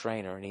amazing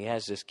trainer, and he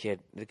has this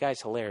kid. The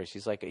guy's hilarious.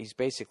 He's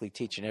basically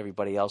teaching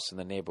everybody else in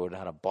the neighborhood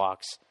how to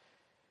box.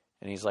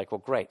 And he's like, well,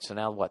 great. So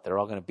now what? They're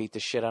all going to beat the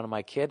shit out of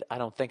my kid? I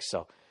don't think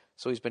so.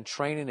 So he's been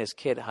training his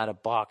kid how to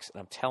box. And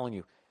I'm telling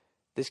you,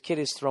 this kid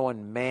is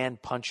throwing man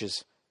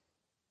punches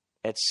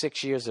at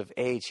 6 years of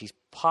age. He's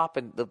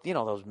popping the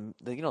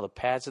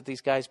pads that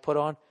these guys put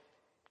on.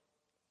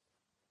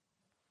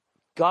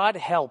 God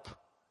help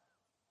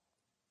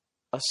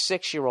a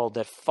 6-year-old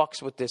that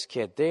fucks with this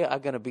kid. They are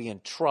going to be in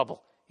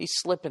trouble. He's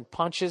slipping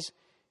punches.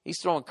 He's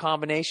throwing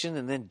combination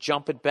and then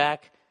jumping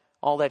back.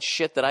 All that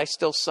shit that I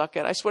still suck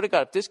at. I swear to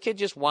God, if this kid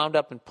just wound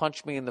up and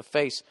punched me in the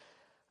face,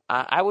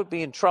 I would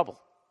be in trouble.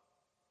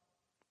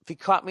 If he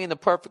caught me in the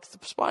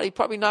perfect spot, he'd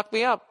probably knock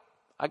me out.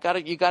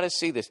 You got to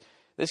see this.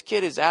 This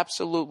kid is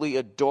absolutely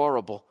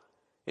adorable.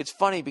 It's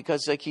funny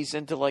because he's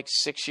into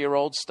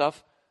 6-year-old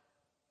stuff.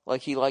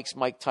 Like he likes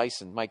Mike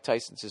Tyson. Mike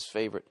Tyson's his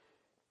favorite.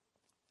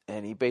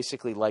 And he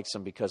basically likes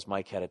him because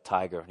Mike had a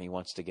tiger and he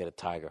wants to get a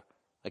tiger.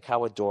 Like,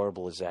 how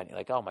adorable is that? And you're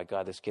like, oh, my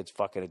God, this kid's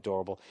fucking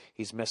adorable.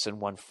 He's missing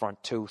one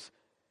front tooth.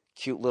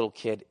 cute little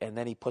kid, and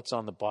then he puts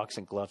on the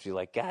boxing gloves. You're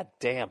like, God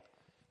damn.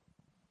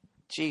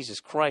 Jesus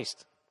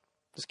Christ.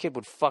 This kid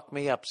would fuck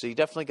me up. So you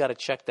definitely got to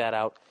check that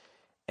out.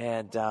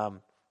 And I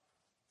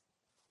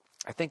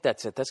think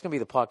that's it. That's going to be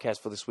the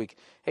podcast for this week.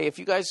 Hey, if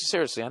you guys,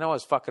 seriously, I know I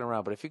was fucking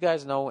around, but if you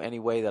guys know any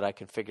way that I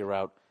can figure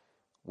out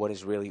what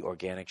is really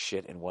organic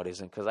shit and what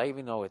isn't, because I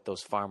even know at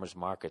those farmers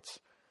markets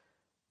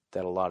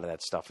that a lot of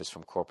that stuff is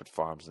from corporate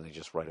farms and they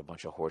just write a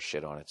bunch of horse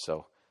shit on it.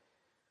 So,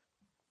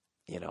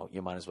 you know,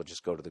 you might as well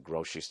just go to the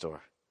grocery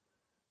store.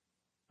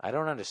 I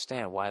don't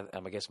understand why,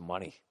 I guess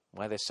money,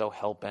 why they're so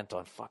hell-bent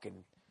on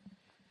fucking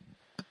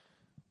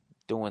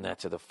doing that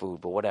to the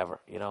food, but whatever,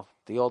 you know.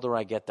 The older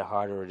I get, the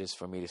harder it is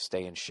for me to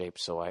stay in shape,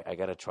 so I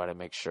got to try to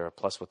make sure,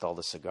 plus with all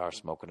the cigar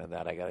smoking and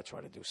that, I got to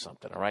try to do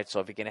something, all right? So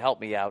if you can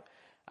help me out,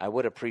 I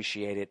would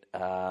appreciate it.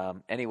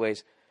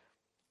 Anyways,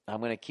 I'm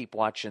going to keep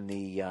watching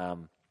the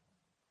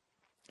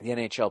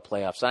NHL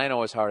playoffs. I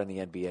know it's hard in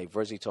the NBA.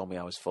 Verzi told me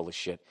I was full of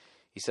shit.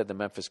 He said the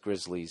Memphis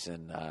Grizzlies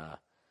and I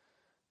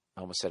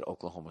almost said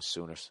Oklahoma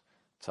Sooners.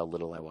 That's how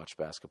little I watch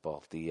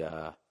basketball.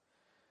 The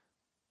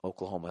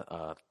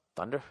Oklahoma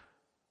Thunder,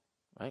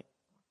 right?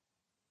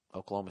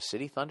 Oklahoma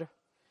City Thunder?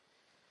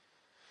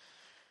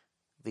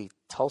 The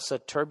Tulsa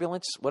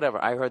Turbulence?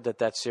 Whatever. I heard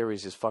that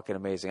series is fucking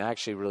amazing. I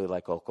actually really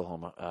like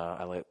Oklahoma.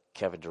 I like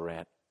Kevin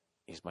Durant.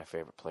 He's my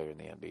favorite player in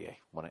the NBA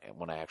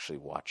when I actually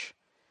watch.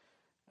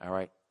 All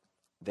right.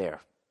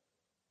 There.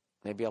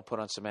 Maybe I'll put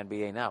on some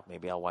NBA now.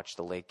 Maybe I'll watch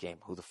the late game.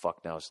 Who the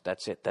fuck knows?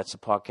 That's it. That's the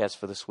podcast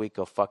for this week.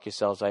 Go fuck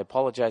yourselves. I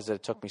apologize that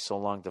it took me so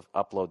long to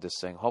upload this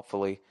thing.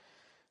 Hopefully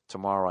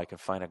tomorrow I can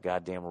find a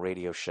goddamn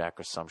Radio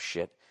Shack or some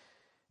shit,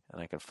 and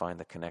I can find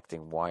the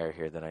connecting wire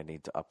here that I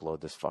need to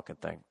upload this fucking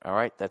thing. All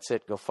right, that's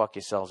it. Go fuck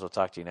yourselves. We'll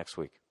talk to you next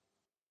week.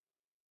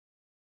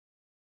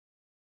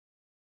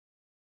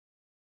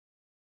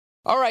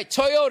 All right,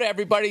 Toyota,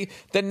 everybody.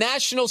 The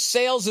national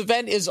sales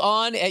event is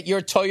on at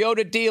your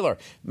Toyota dealer,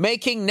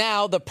 making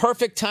now the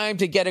perfect time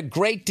to get a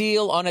great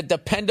deal on a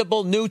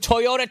dependable new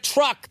Toyota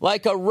truck,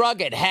 like a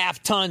rugged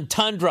half-ton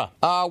Tundra.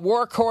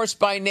 Workhorse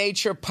by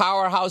nature,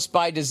 powerhouse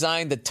by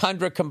design, the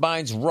Tundra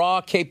combines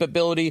raw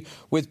capability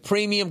with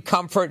premium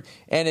comfort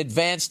and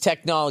advanced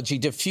technology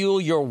to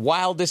fuel your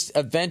wildest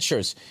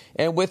adventures.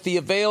 And with the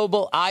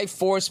available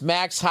iForce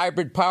Max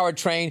hybrid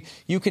powertrain,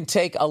 you can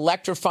take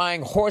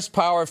electrifying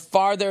horsepower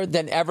farther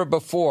than ever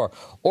before.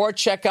 Or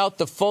check out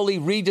the fully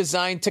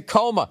redesigned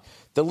Tacoma,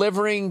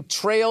 delivering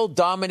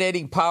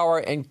trail-dominating power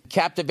and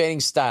captivating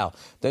style.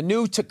 The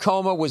new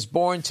Tacoma was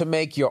born to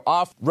make your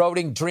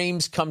off-roading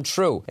dreams come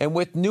true. And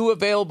with new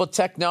available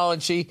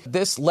technology,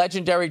 this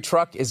legendary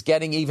truck is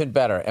getting even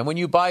better. And when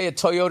you buy a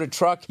Toyota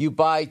truck, you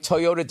buy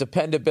Toyota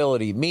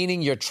dependability,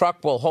 meaning your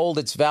truck will hold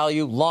its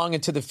value long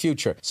into the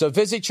future. So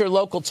visit your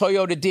local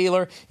Toyota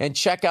dealer and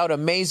check out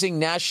amazing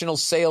national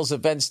sales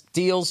events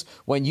deals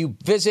when you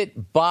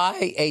visit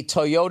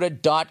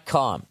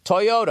buyatoyota.com.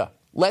 Toyota,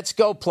 let's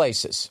go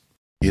places.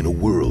 In a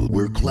world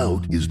where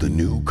clout is the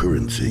new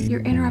currency.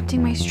 You're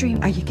interrupting my stream.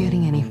 Are you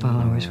getting any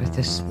followers with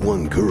this?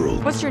 One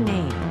girl. What's your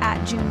name?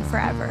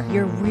 @JuneForever.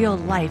 Your real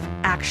life,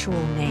 actual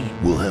name.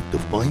 Will have to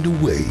find a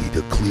way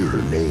to clear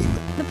her name.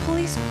 The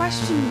police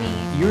questioned me.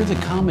 You're the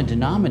common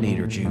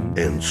denominator, June.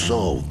 And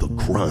solve the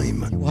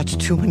crime. You watch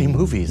too many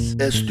movies.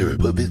 Esther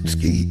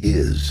Pavitsky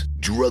is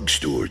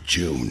Drugstore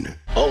June.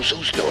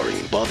 Also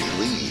starring Bobby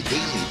Lee,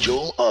 Haley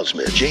Joel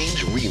Osment,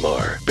 James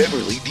Remar,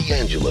 Beverly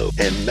D'Angelo,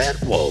 and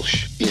Matt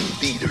Walsh. In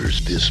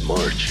theaters this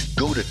March.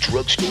 Go to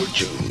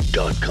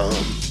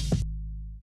drugstorejune.com.